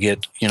starting to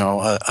get,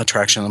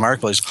 attraction in the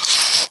marketplace.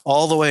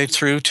 All the way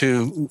through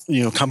to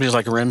companies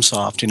like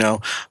Rimsoft,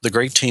 the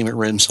great team at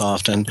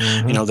Rimsoft, and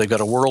they've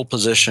got a world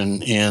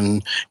position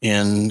in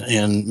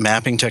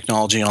mapping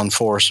technology on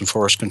forest and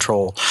forest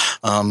control.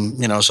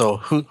 So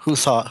who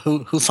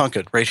thunk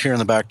it right here in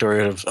the back door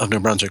of New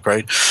Brunswick,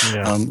 right?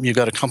 Yeah. You've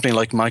got a company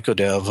like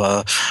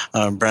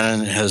Mycodev.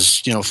 Brennan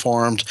has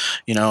formed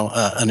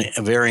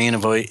a very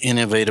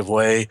innovative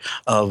way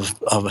of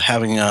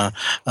having a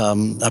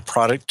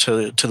product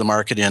to the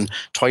market in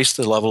twice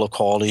the level of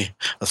quality,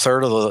 a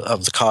third of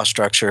the cost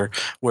structure,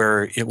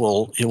 where it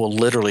will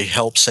literally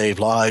help save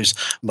lives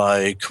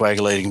by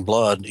coagulating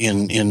blood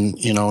in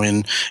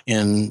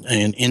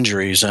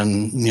injuries,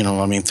 and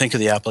think of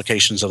the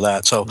applications of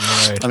that. So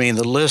right.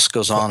 The list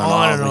goes on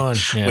and on.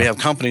 Yeah. We have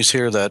companies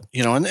here that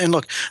and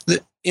look,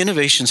 the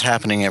innovation's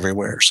happening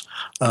everywhere.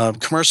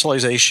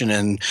 Commercialization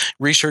and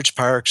research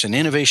parks and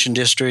innovation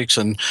districts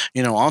and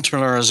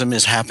entrepreneurism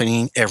is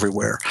happening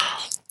everywhere.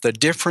 The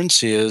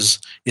difference is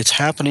it's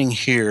happening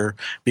here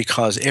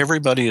because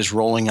everybody is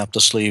rolling up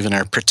the sleeve and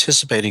are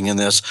participating in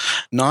this,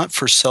 not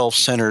for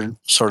self-centered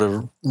sort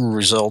of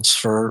results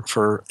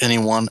for any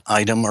one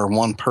item or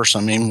one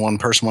person. One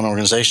person, one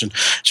organization.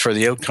 It's for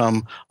the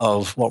outcome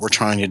of what we're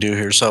trying to do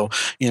here. So,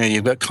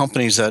 you've got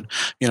companies that,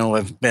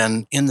 have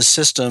been in the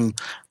system,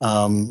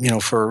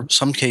 for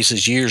some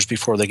cases years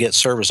before they get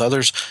service.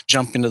 Others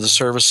jump into the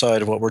service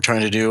side of what we're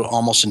trying to do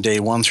almost in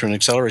day one through an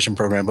acceleration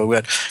program. But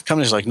we've got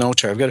companies like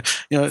NoChar. We've got,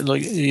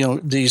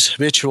 these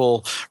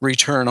habitual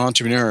return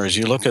entrepreneurs.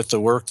 You look at the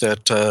work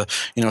that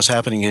is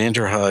happening at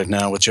Interhive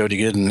now with Jody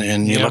Gooden,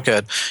 and you look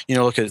at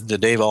the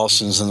Dave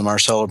Olsons and the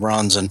Marcel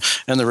Lebruns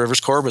and the Rivers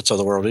Corbett's of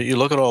the world. You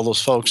look at all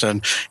those folks,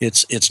 and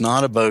it's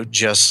not about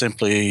just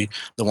simply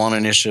the one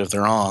initiative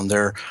they're on.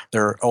 They're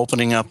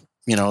opening up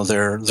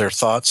their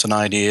thoughts and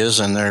ideas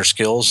and their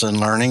skills and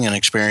learning and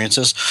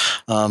experiences,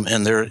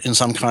 and they're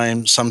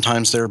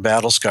sometimes they're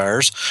battle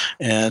scars,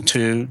 and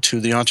to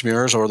the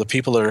entrepreneurs or the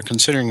people that are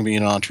considering being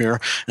an entrepreneur,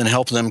 and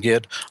help them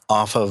get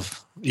off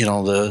of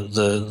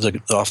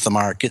the off the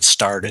mark, get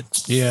started.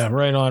 Yeah,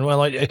 right on.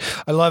 Well, I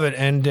love it.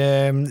 And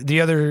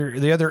the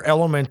other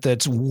element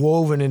that's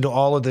woven into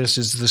all of this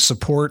is the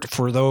support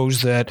for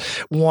those that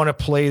want to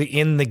play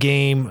in the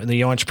game,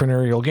 the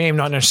entrepreneurial game,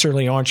 not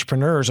necessarily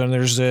entrepreneurs. And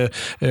there's a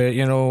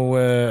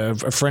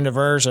friend of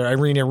ours,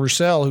 Irina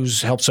Roussel, who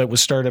helps out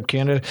with Startup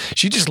Canada.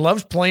 She just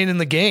loves playing in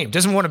the game.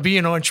 Doesn't want to be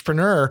an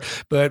entrepreneur,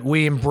 but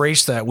we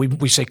embrace that.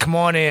 We say, come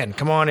on in,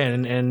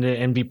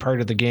 and be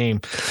part of the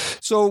game.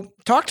 So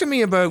talk to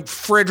me about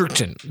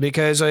Fredericton,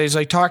 because as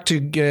I talk to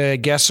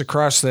guests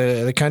across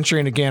the country,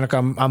 and again,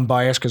 I'm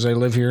biased because I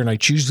live here and I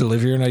choose to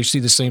live here and I see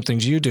the same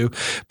things you do.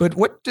 But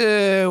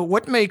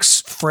what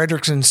makes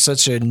Fredericton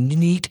such a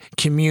neat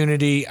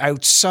community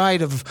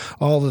outside of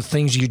all the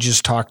things you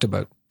just talked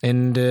about?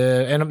 And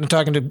I'm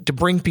talking to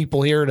bring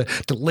people here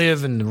to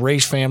live and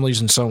raise families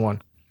and so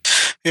on.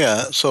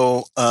 Yeah,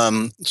 so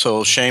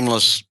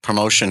shameless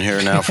promotion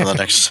here now for the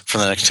next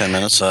 10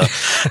 minutes.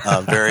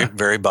 Very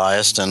very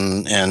biased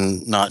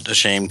and not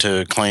ashamed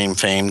to claim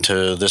fame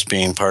to this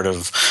being part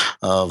of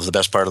the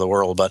best part of the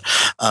world. But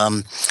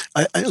and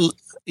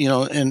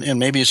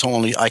maybe it's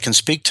only I can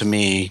speak to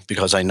me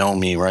because I know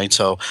me, right?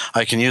 So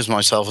I can use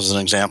myself as an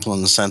example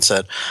in the sense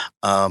that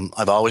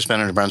I've always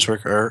been a New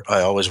Brunswicker.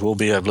 I always will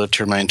be. I've lived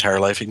here my entire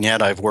life, and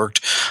yet I've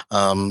worked,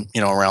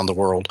 around the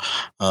world.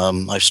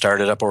 I've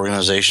started up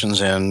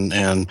organizations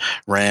and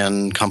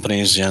ran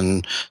companies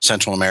in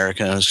Central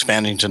America,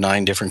 expanding to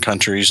 9 different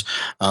countries.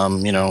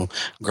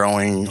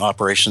 Growing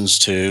operations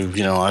to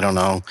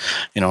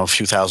a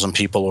few thousand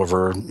people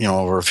over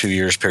a few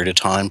years period of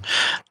time.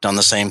 Done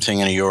the same thing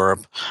in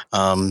Europe.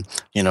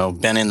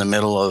 Been in the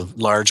middle of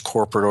large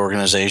corporate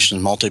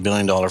organizations,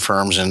 multi-billion-dollar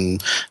firms in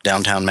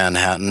downtown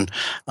Manhattan.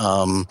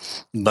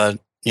 But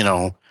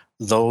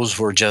those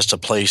were just a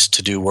place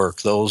to do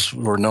work. Those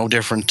were no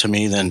different to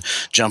me than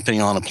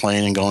jumping on a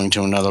plane and going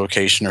to another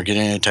location, or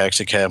getting in a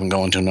taxi cab and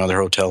going to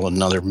another hotel,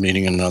 another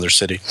meeting in another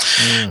city.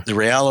 The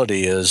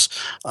reality is,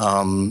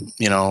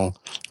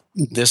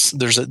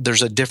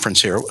 there's a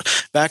difference here.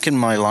 Back in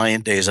my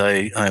Liant days,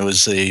 I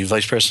was the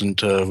vice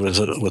president with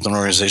an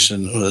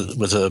organization,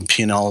 with a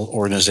P&L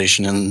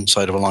organization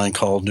inside of Alliant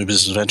called New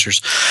Business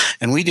Ventures,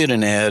 and we did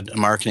a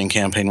marketing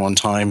campaign one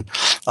time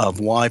of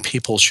why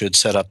people should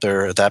set up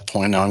at that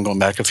point. Now I'm going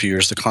back a few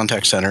years, the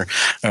contact center,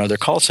 their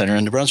call center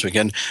in New Brunswick,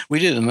 and we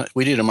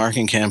did a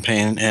marketing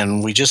campaign,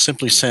 and we just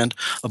simply sent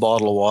a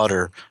bottle of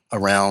water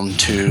around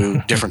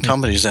to different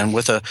companies, and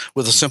with a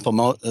simple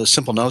note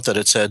that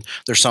it said,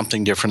 "There's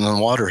something different than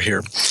water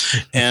here,"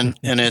 and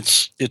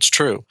it's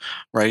true,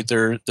 right?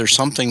 There's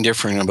something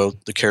different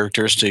about the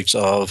characteristics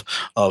of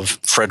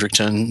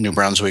Fredericton, New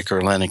Brunswick, or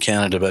Atlantic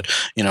Canada, but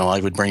I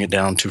would bring it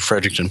down to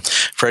Fredericton.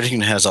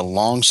 Fredericton has a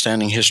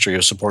long-standing history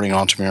of supporting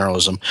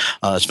entrepreneurialism.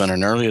 It's been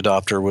an early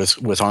adopter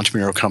with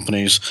entrepreneurial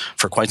companies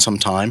for quite some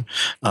time.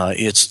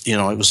 It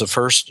was the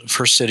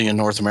first city in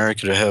North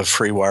America to have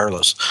free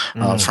wireless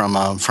from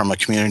a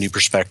community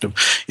perspective.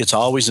 It's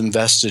always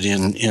invested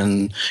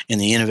in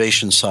the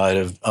innovation side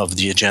of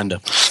the agenda,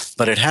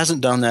 but it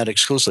hasn't done that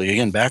exclusively.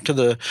 Again, back to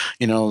the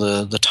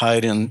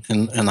tide in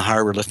the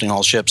harbor lifting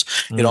all ships.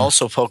 It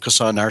also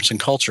focused on arts and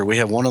culture. We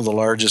have one of the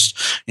largest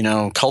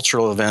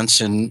cultural events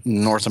in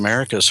North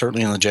America,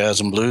 certainly in the jazz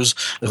and blues,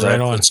 with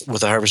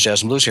the Harvest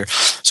Jazz and Blues here.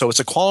 So it's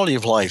a quality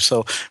of life.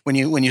 So when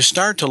you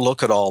start to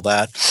look at all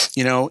that,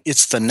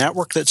 it's the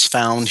network that's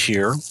found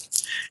here.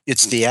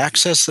 It's the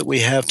access that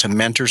we have to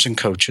mentors and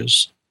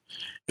coaches.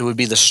 It would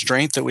be the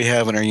strength that we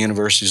have in our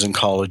universities and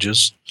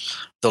colleges,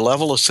 the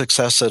level of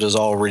success that is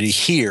already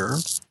here,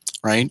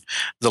 right?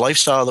 The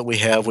lifestyle that we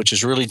have, which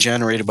is really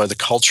generated by the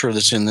culture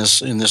that's in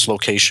this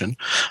location.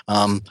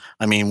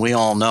 We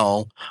all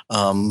know,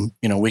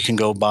 we can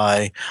go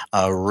buy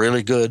a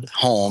really good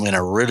home in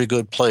a really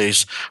good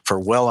place for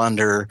well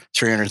under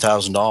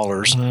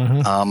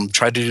 $300,000.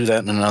 Try to do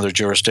that in another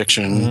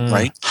jurisdiction,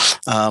 right?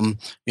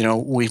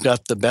 We've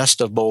got the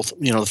best of both.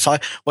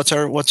 What's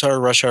our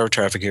rush hour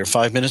traffic here?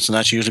 5 minutes, and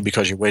that's usually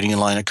because you're waiting in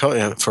line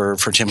for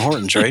Tim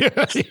Hortons, right?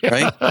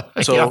 Right.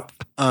 So,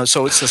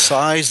 so it's the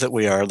size that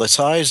we are. The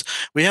size,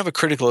 we have a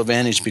critical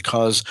advantage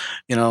because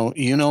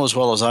as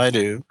well as I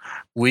do,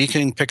 we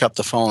can pick up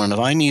the phone, and if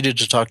I needed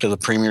to talk to the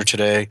premier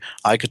today,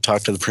 I could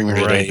talk to the premier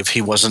today if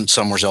he wasn't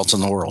somewhere else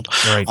in the world.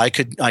 Right. I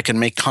can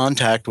make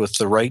contact with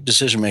the right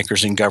decision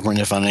makers in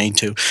government if I need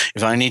to.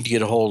 If I need to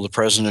get a hold of the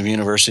president of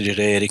university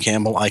today, Eddie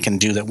Campbell, I can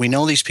do that. We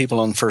know these people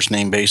on a first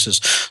name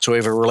basis, so we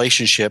have a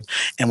relationship,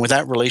 and with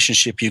that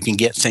relationship, you can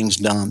get things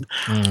done.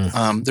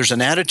 There's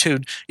an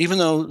attitude, even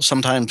though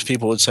sometimes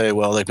people would say,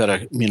 well, they've got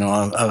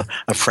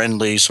a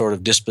friendly sort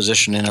of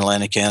disposition in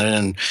Atlantic Canada,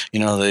 and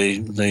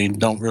they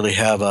don't really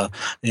have a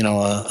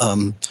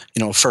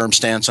firm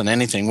stance on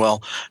anything.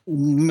 Well,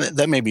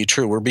 that may be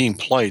true. We're being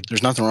polite.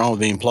 There's nothing wrong with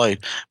being polite,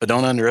 but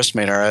don't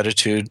underestimate our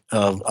attitude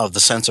of the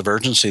sense of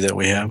urgency that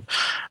we have.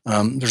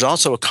 There's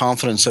also a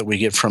confidence that we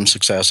get from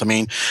success.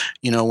 When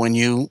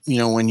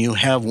you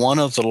have one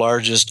of the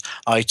largest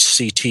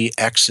ICT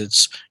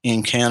exits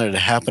in Canada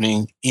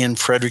happening in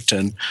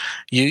Fredericton,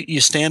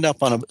 you stand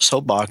up on a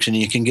soapbox and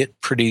you can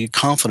get pretty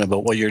confident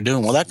about what you're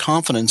doing. Well, that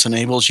confidence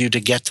enables you to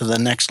get to the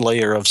next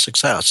layer of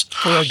success.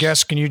 Well, I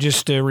guess, can you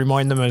just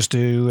remind them as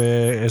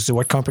to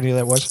what company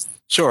that was?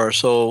 Sure.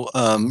 So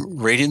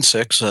Radiant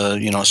 6,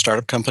 a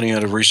startup company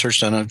out of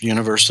research done at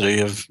University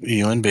of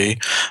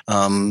UNB,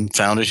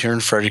 founded here in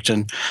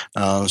Fredericton,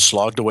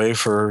 slogged away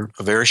for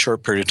a very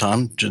short period of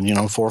time,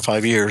 4 or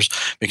 5 years,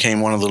 became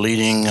one of the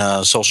leading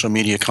social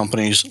media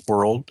companies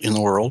in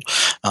the world,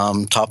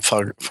 top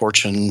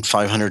Fortune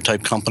 500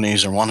 type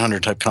companies or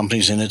 100 type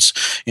companies in its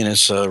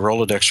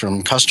Rolodex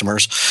from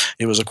customers.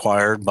 It was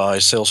acquired by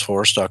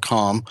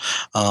Salesforce.com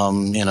I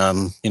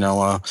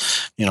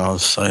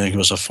think it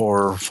was a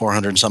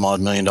 $400 some odd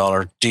 $1 million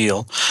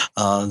deal.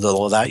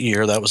 Though that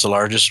year, that was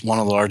one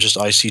of the largest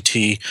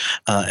ICT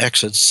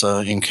exits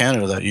in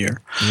Canada that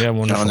year. Yeah,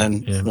 wonderful.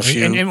 And then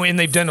and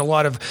they've done a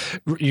lot of.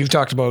 You've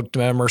talked about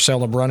Marcel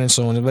LeBrun and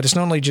so on, but it's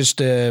not only just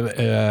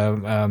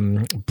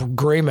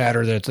gray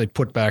matter that they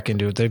put back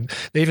into it.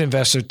 They've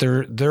invested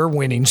their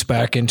winnings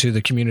back into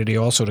the community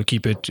also to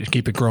keep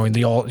it growing.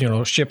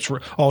 All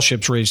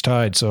ships raise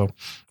tide. So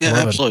yeah,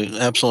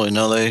 absolutely.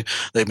 No,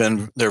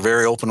 they're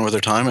very open with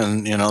their time,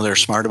 and they're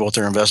smart about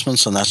their investment.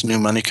 investments, and that's new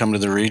money coming to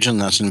the region.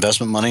 That's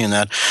investment money, and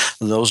that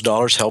those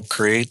dollars help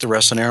create the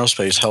rest in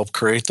aerospace, help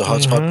create the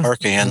hotspot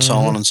parking, and so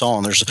on and so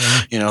on.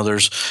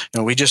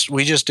 We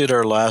just did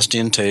our last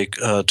intake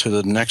to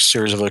the next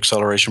series of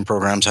acceleration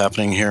programs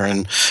happening here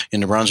in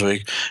New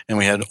Brunswick, and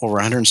we had over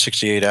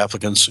 168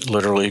 applicants,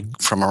 literally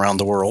from around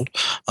the world.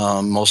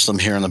 Most of them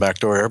here in the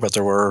backdoor area, but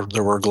there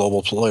were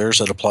global players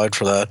that applied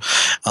for that.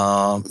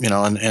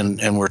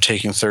 And we're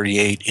taking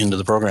 38 into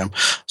the program.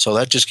 So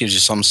that just gives you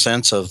some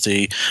sense of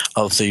the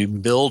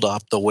build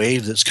up, the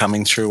wave that's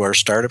coming through our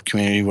startup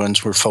community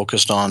once we're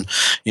focused on,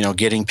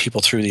 getting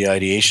people through the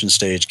ideation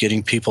stage,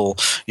 getting people,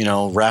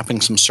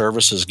 wrapping some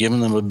services, giving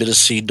them a bit of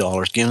seed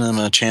dollars, giving them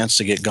a chance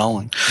to get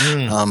going.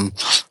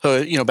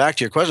 So, back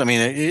to your question, I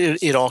mean,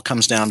 it all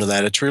comes down to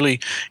that. It's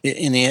really,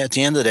 at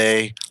the end of the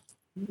day,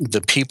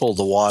 the people,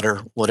 the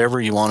water,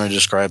 whatever you want to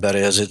describe that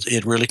as,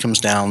 it really comes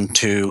down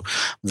to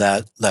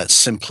that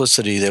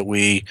simplicity that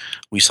we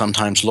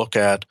sometimes look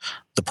at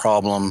the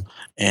problem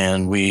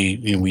and we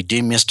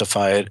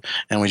demystify it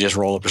and we just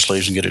roll up our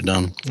sleeves and get it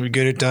done. We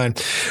get it done.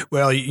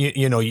 Well,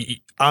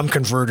 I'm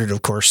converted,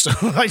 of course. So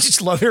I just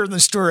love hearing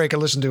the story. I can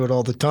listen to it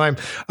all the time.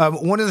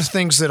 One of the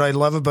things that I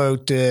love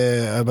about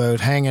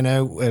hanging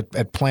out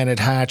at Planet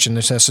Hatch, and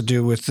this has to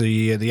do with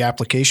the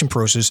application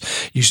process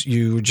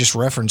you just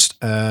referenced,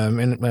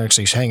 and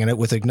actually hanging out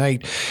with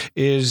Ignite,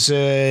 is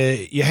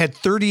you had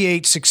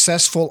 38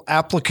 successful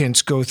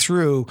applicants go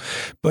through,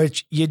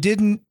 but you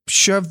didn't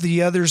shove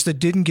the others that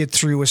didn't get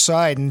through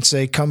aside and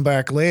say, come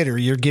back later.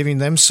 You're giving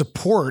them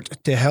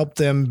support to help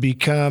them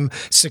become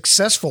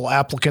successful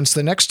applicants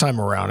the next time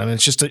around. I mean,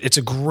 it's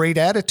a great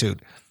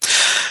attitude.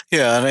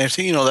 Yeah, and I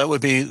think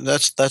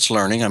that's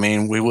learning. I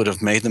mean, we would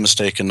have made the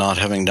mistake in not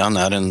having done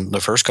that in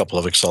the first couple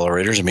of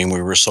accelerators. I mean, we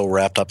were so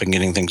wrapped up in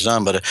getting things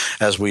done, but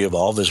as we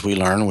evolve, as we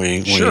learn,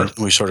 we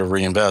sort of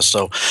reinvest.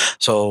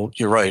 So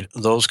you're right.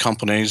 Those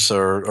companies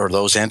or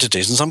those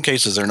entities, in some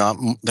cases, they're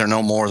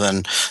no more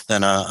than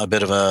a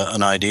bit of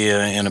an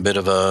idea and a bit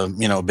of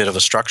a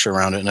structure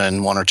around it,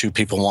 and one or two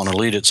people want to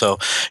lead it. So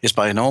it's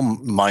by no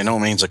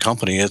means a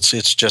company.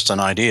 It's just an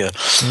idea.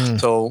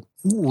 So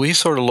we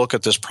sort of look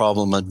at this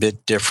problem a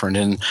bit different,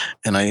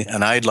 and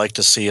I'd like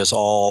to see us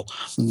all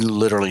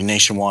literally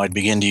nationwide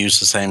begin to use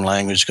the same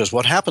language, because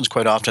what happens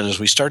quite often is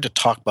we start to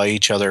talk by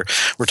each other.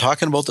 We're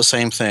talking about the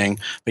same thing,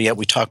 but yet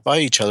we talk by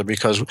each other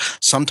because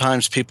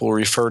sometimes people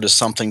refer to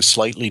something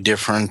slightly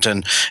different,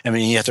 and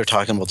yet they're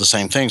talking about the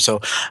same thing.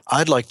 So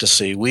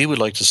we would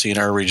like to see in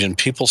our region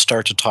people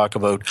start to talk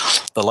about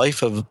the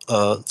life of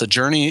the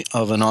journey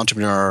of an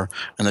entrepreneur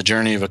and the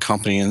journey of a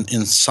company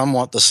in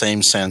somewhat the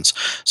same sense.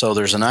 So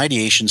there's an ideation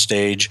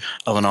stage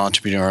of an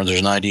entrepreneur. There's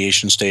an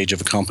ideation stage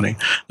of a company.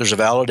 There's a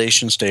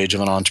validation stage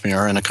of an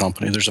entrepreneur in a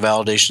company. There's a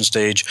validation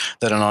stage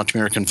that an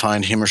entrepreneur can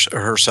find him or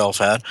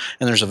herself at,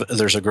 and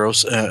there's a growth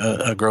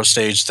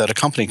stage that a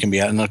company can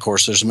be at. And of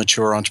course, there's a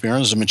mature entrepreneur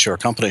and there's a mature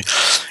company.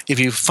 If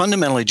you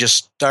fundamentally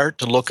just start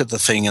to look at the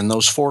thing in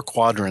those four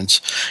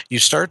quadrants, you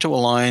start to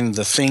align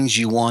the things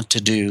you want to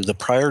do, the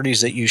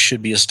priorities that you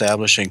should be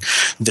establishing,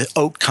 the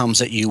outcomes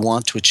that you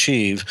want to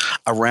achieve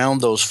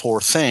around those four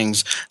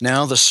things.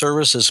 Now the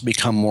services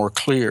become more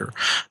clear.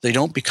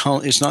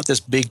 It's not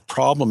this big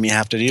problem you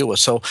have to deal with.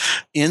 So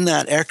in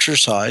that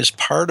exercise,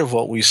 part of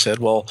what we said,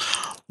 well,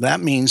 that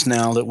means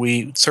now that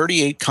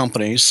 38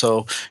 companies,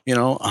 so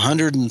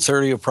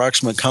 130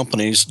 approximate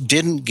companies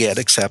didn't get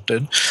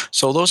accepted.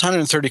 So those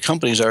 130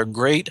 companies are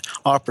great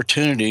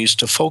opportunities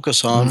to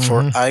focus on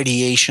for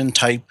ideation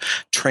type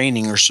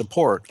training or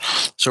support.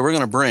 So we're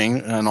going to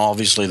bring, and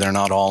obviously they're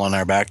not all in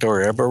our backdoor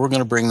area, but we're going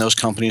to bring those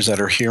companies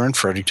that are here in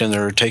Fredericton that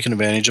are taking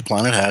advantage of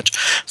Planet Hatch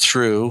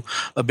through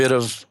a bit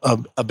of a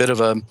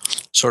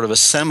sort of a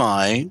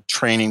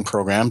semi-training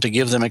program to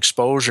give them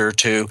exposure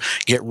to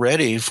get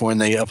ready for when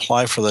they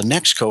apply for the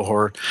next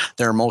cohort,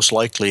 they're most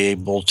likely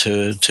able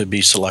to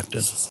be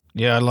selected.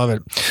 Yeah, I love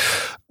it.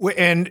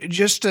 And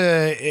just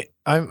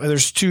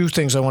there's two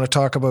things I want to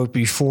talk about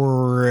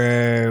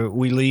before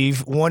we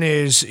leave. One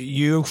is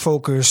you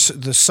focus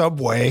the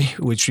subway,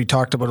 which we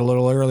talked about a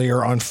little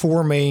earlier, on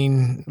four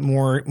main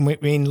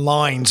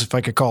lines, if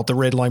I could call it, the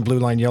red line, blue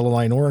line, yellow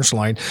line, orange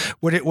line.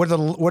 What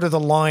are the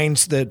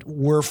lines that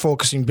we're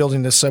focusing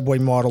building the subway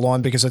model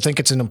on? Because I think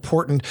it's an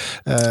important,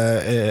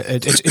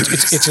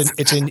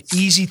 it's an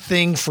easy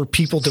thing for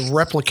people to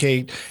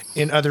replicate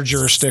in other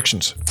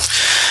jurisdictions.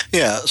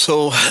 Yeah,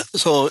 so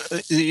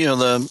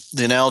the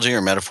analogy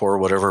or metaphor or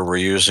whatever we're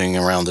using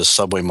around this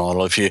subway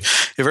model, if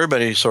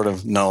everybody sort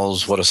of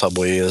knows what a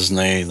subway is, and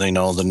they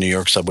know the New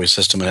York subway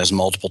system, it has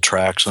multiple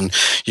tracks, and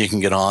you can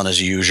get on as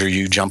a user,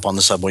 you jump on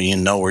the subway, you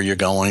know where you're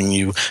going,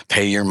 you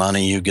pay your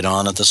money, you get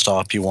on at the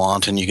stop you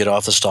want, and you get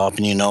off the stop,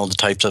 and you know the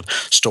types of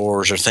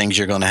stores or things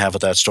you're going to have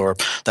at that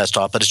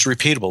stop, but it's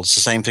repeatable. It's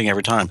the same thing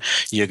every time.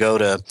 You go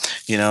to,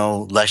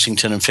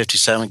 Lexington and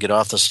 57, get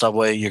off the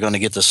subway, you're going to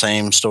get the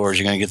same stores,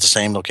 you're going to get the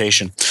same location.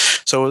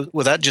 So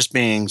with that just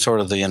being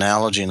sort of the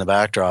analogy in the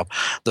backdrop,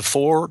 the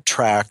four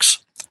tracks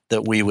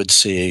that we would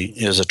see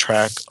is a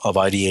track of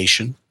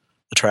ideation,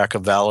 a track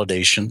of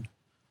validation,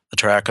 a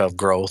track of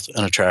growth,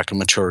 and a track of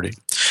maturity.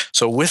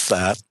 So with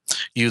that,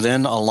 you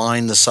then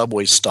align the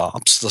subway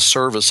stops, the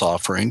service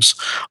offerings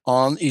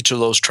on each of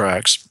those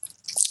tracks.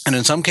 And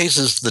in some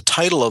cases, the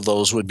title of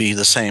those would be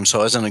the same.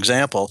 So as an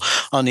example,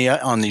 on the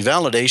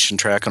validation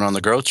track and on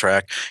the growth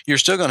track, you're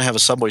still going to have a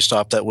subway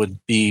stop that would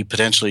be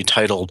potentially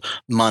titled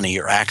money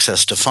or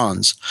access to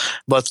funds.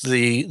 But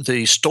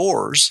the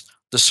stores,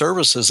 the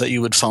services that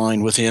you would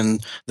find within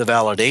the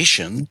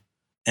validation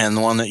and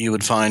the one that you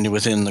would find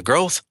within the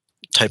growth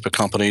type of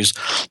companies,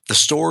 the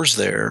stores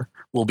there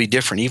will be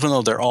different, even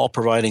though they're all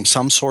providing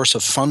some source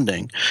of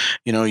funding.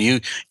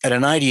 You at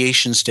an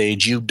ideation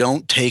stage, you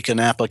don't take an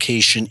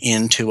application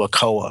into a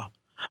COA.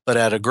 But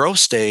at a growth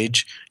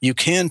stage, you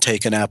can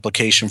take an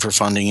application for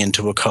funding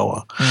into a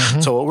COA.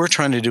 Mm-hmm. So what we're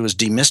trying to do is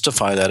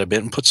demystify that a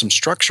bit and put some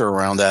structure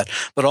around that,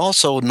 but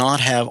also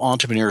not have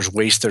entrepreneurs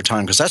waste their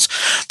time, because that's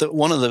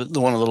one of the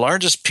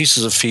largest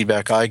pieces of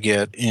feedback I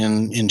get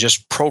in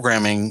just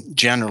programming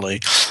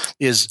generally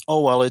is, oh,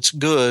 well, it's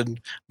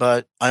good,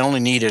 but I only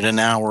needed an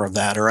hour of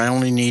that, or I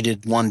only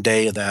needed one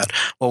day of that.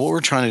 Well, what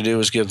we're trying to do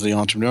is give the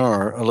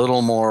entrepreneur a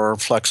little more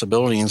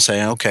flexibility and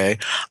say, okay,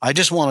 I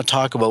just want to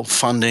talk about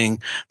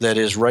funding that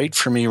is right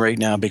for me right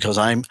now because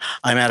I'm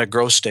at a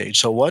growth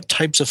stage. So what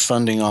types of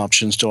funding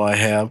options do I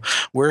have?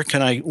 Where's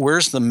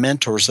the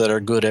mentors that are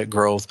good at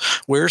growth?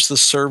 Where's the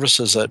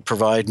services that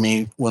provide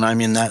me when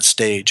I'm in that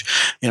stage?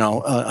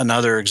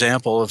 Another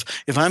example of,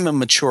 if I'm a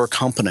mature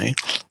company,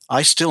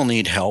 I still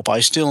need help.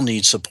 I still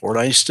need support.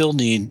 I still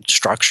need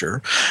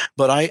structure,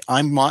 but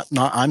I'm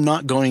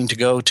not going to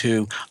go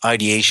to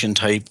ideation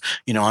type.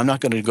 I'm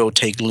not going to go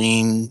take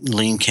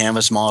lean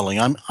canvas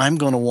modeling. I'm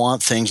going to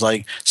want things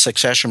like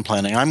succession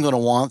planning. I'm going to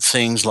want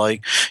things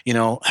like,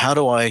 how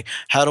do I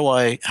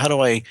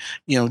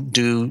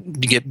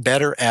get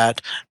better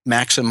at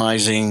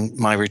maximizing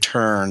my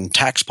return,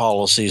 tax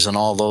policies, and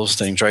all those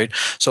things, right?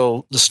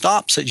 So the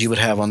stops that you would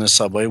have on this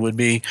subway would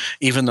be,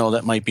 even though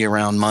that might be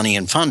around money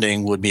and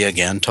funding, would be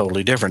again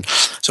totally different.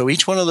 So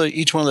each one of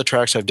the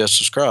tracks I've just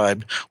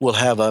described will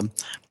have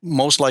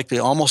most likely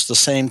almost the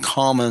same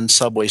common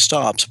subway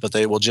stops, but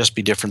they will just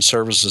be different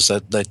services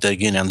that they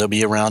get in. They'll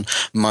be around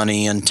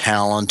money and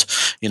talent.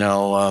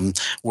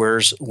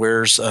 Where's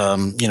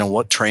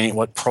what training,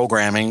 what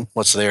programming,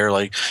 what's there,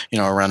 like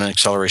around an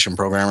acceleration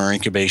program or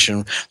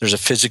incubation. There's a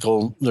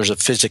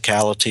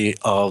physicality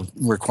of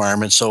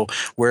requirements. So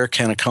where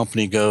can a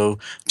company go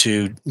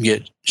to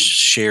get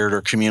shared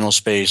or communal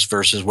space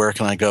versus where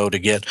can I go to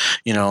get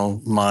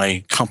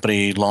my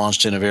company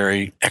launched in a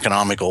very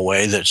economical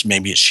way that's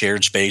maybe it's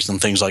shared space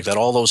and things like that.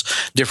 All those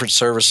different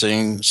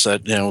servicings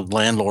that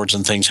landlords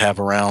and things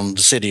have around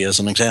the city, as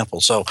an example.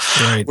 So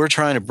We're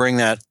trying to bring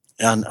that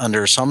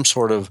under some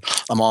sort of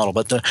a model.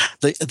 But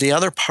the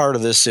other part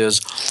of this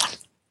is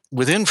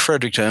within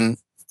Fredericton.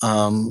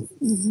 I'm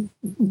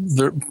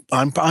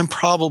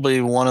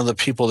probably one of the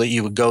people that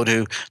you would go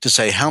to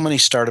say, how many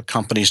startup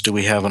companies do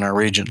we have in our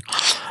region?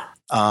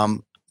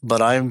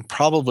 But I'm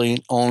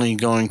probably only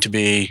going to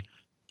be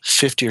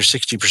 50 or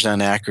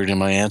 60% accurate in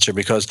my answer,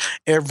 because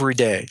every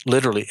day,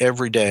 literally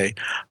every day,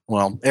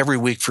 well, every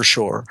week for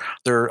sure,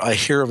 I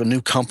hear of a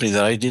new company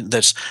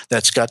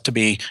that's got to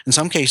be, in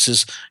some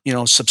cases,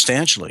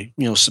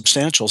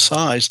 substantial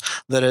size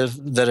that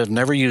have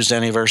never used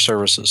any of our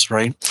services,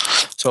 right?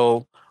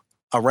 So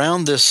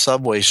around this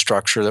subway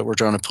structure that we're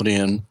trying to put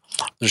in,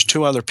 there's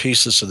two other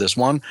pieces to this.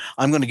 One,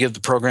 I'm going to give the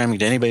programming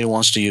to anybody who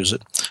wants to use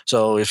it.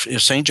 So if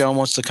St. John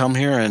wants to come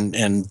here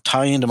and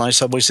tie into my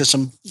subway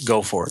system,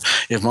 go for it.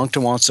 If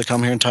Moncton wants to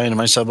come here and tie into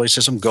my subway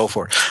system, go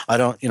for it. I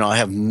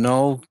have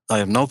no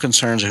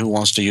concerns of who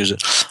wants to use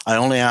it. I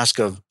only ask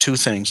of two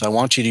things. I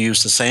want you to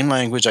use the same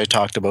language I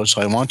talked about.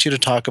 So I want you to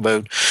talk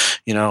about,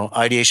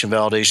 ideation,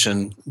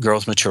 validation,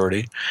 growth,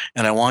 maturity.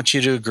 And I want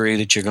you to agree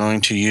that you're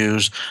going to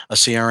use a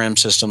CRM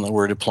system that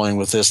we're deploying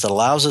with this that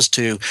allows us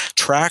to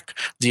track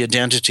the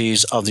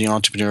identities of the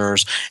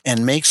entrepreneurs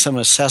and make some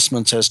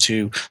assessments as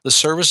to the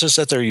services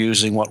that they're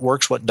using, what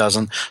works, what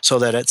doesn't, so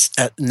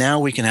that now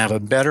we can have a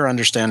better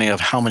understanding of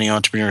how many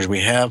entrepreneurs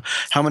we have,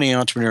 how many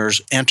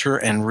entrepreneurs enter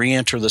and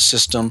re-enter the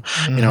system,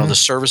 the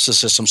services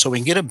system, so we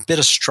can get a bit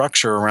of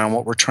structure around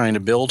what we're trying to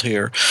build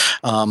here.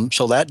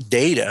 So that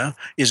data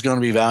is going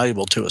to be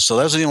valuable to us. So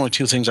those are the only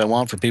two things I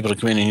want for people to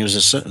come in and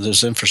use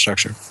this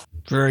infrastructure.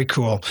 Very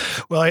cool.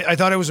 Well, I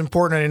thought it was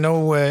important. I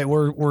know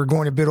we're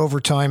going a bit over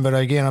time, but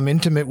again, I'm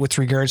intimate with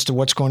regards to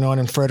what's going on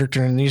in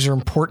Fredericton, and these are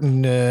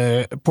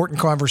important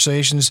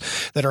conversations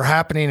that are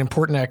happening,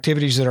 important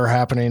activities that are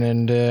happening,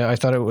 and I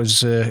thought it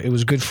was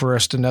good for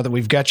us to know that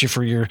we've got you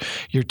for your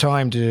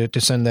time to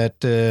send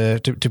that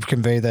to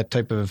convey that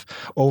type of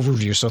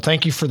overview. So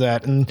thank you for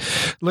that. And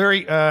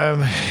Larry,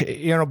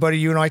 buddy,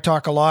 you and I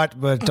talk a lot,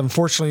 but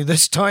unfortunately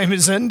this time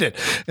is ended.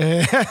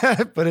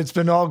 But it's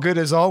been all good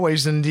as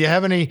always. And do you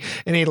have any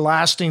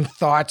lasting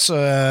thoughts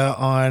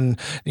on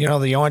the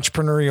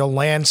entrepreneurial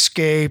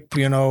landscape?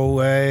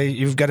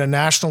 You've got a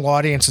national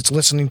audience that's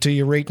listening to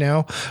you right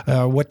now.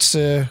 What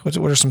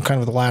are some kind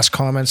of the last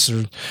comments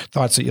or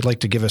thoughts that you'd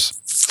like to give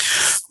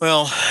us?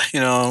 Well,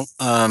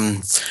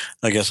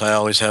 I guess I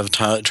always have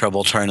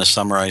trouble trying to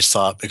summarize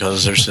thought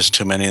because there's just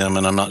too many of them,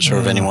 and I'm not sure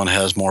if anyone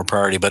has more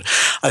priority. But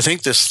I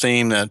think this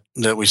theme that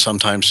we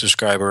sometimes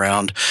describe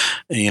around,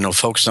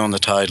 focus on the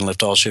tide and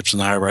lift all ships in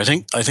the harbor. I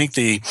think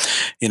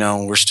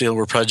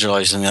we're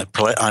plagiarizing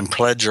that. I'm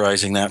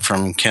plagiarizing that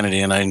from Kennedy,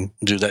 and I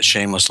do that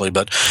shamelessly.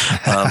 But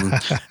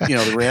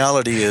the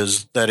reality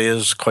is that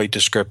is quite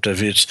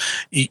descriptive. It's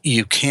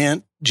you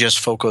can't just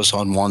focus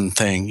on one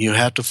thing. You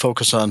have to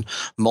focus on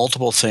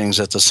multiple things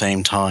at the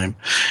same time.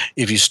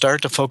 If you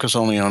start to focus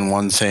only on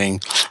one thing,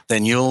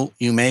 then you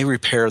may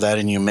repair that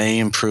and you may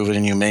improve it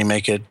and you may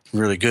make it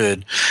really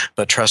good.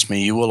 But trust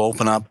me, you will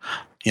open up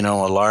a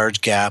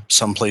large gap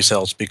someplace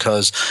else,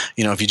 because,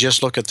 if you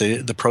just look at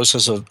the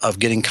process of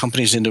getting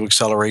companies into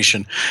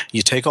acceleration,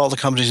 you take all the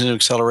companies into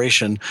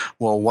acceleration.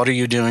 Well, what are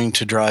you doing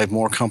to drive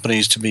more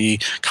companies to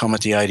come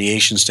at the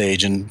ideation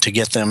stage and to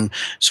get them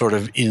sort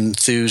of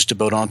enthused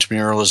about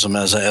entrepreneurialism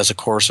as a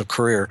course of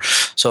career?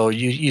 So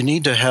you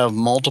need to have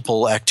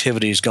multiple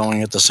activities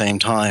going at the same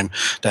time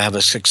to have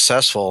a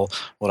successful,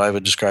 what I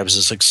would describe as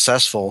a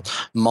successful,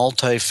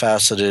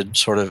 multifaceted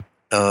sort of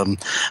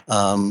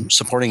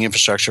supporting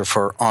infrastructure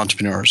for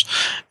entrepreneurs.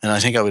 And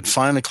I think I would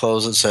finally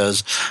close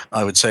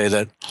I would say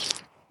that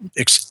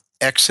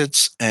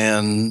exits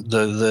and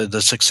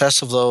the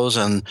success of those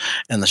and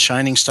the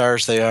shining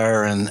stars they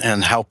are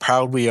and how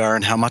proud we are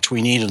and how much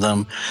we need of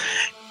them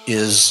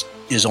is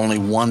only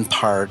one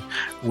part.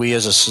 We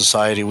as a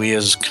society, we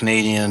as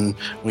Canadian,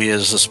 we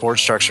as the support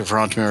structure for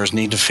entrepreneurs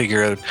need to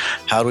figure out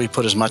how do we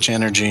put as much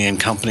energy in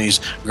companies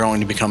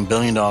growing to become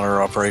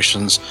billion-dollar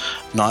operations,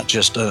 not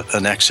just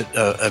an exit,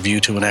 a view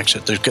to an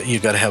exit.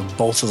 You've got to have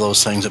both of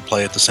those things at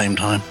play at the same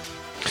time.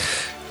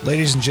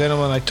 Ladies and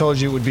gentlemen, I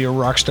told you it would be a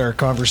rock star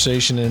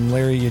conversation, and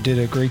Larry, you did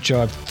a great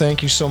job.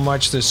 Thank you so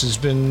much. This has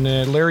been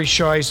Larry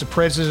Shaw. He's the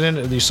president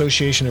of the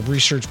Association of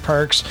Research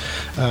Parks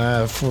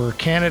for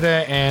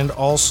Canada, and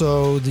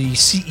also the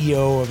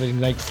CEO of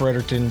Ignite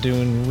Fredericton,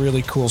 doing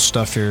really cool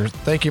stuff here.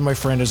 Thank you, my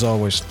friend, as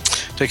always.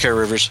 Take care,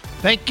 Rivers.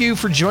 Thank you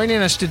for joining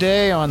us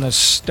today on the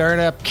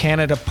Startup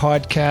Canada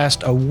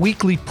podcast, a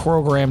weekly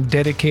program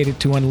dedicated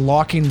to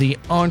unlocking the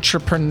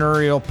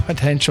entrepreneurial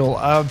potential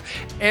of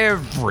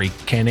every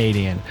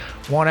Canadian.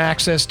 Want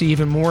access to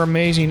even more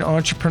amazing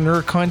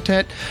entrepreneur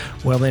content?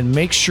 Well, then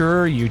make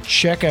sure you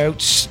check out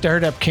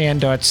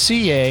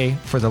startupcan.ca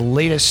for the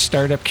latest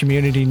startup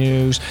community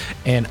news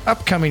and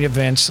upcoming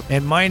events.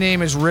 And my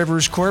name is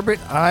Rivers Corbett.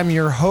 I'm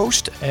your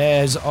host.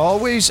 As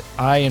always,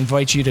 I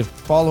invite you to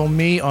follow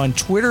me on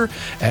Twitter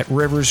at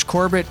Rivers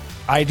Corbett.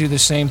 I do the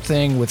same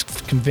thing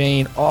with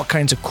conveying all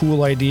kinds of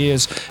cool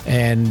ideas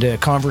and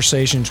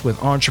conversations with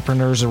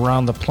entrepreneurs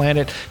around the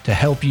planet to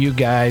help you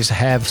guys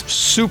have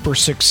super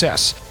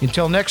success.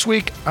 Until next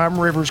week, I'm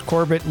Rivers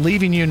Corbett,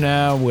 leaving you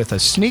now with a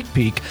sneak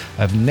peek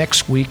of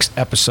next week's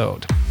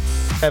episode.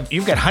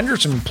 You've got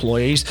hundreds of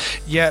employees,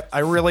 yet I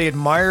really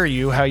admire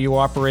how you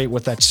operate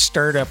with that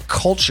startup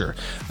culture.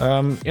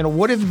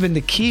 What have been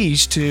the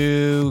keys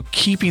to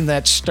keeping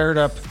that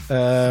startup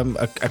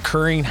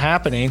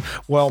happening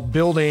while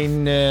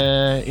building,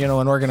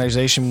 an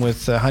organization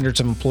with hundreds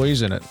of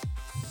employees in it?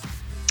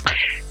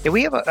 Yeah,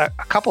 we have a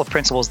couple of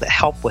principles that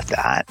help with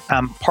that.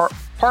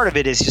 Part of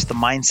it is just the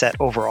mindset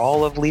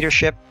overall of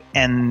leadership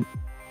and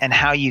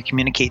how you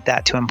communicate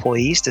that to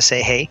employees to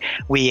say, hey,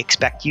 we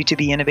expect you to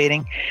be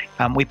innovating.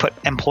 We put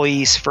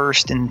employees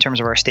first in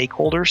terms of our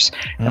stakeholders,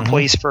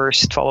 employees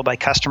first, followed by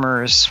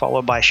customers,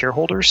 followed by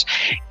shareholders.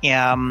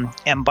 And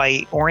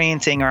by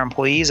orienting our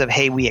employees of,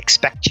 hey, we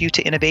expect you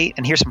to innovate,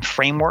 and here's some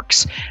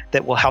frameworks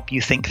that will help you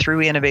think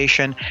through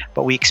innovation,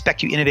 but we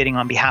expect you innovating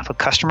on behalf of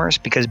customers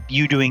because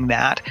you doing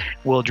that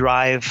will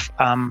drive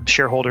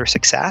shareholder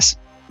success.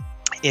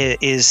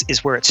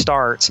 Is where it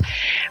starts.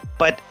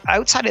 But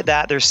outside of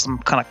that, there's some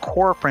kind of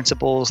core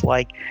principles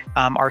like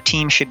our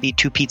team should be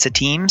 2 pizza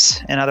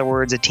teams. In other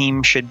words, a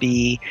team should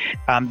be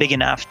big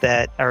enough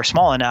or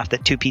small enough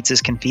that 2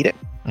 pizzas can feed it.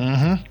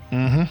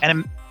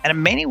 And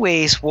in many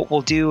ways, what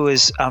we'll do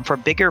is for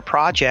bigger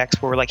projects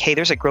where we're like, hey,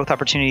 there's a growth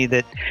opportunity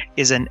that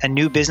is a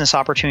new business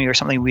opportunity or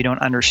something we don't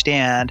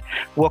understand,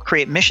 we'll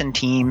create mission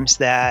teams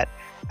that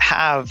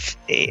have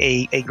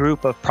a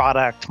group of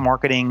product,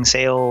 marketing,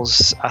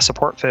 sales,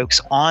 support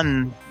folks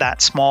on that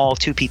small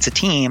 2 pizza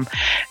team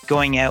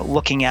going out,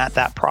 looking at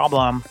that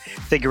problem,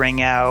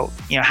 figuring out,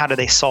 how do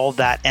they solve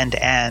that end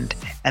to end.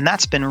 And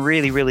that's been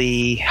really,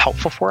 really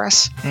helpful for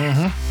us.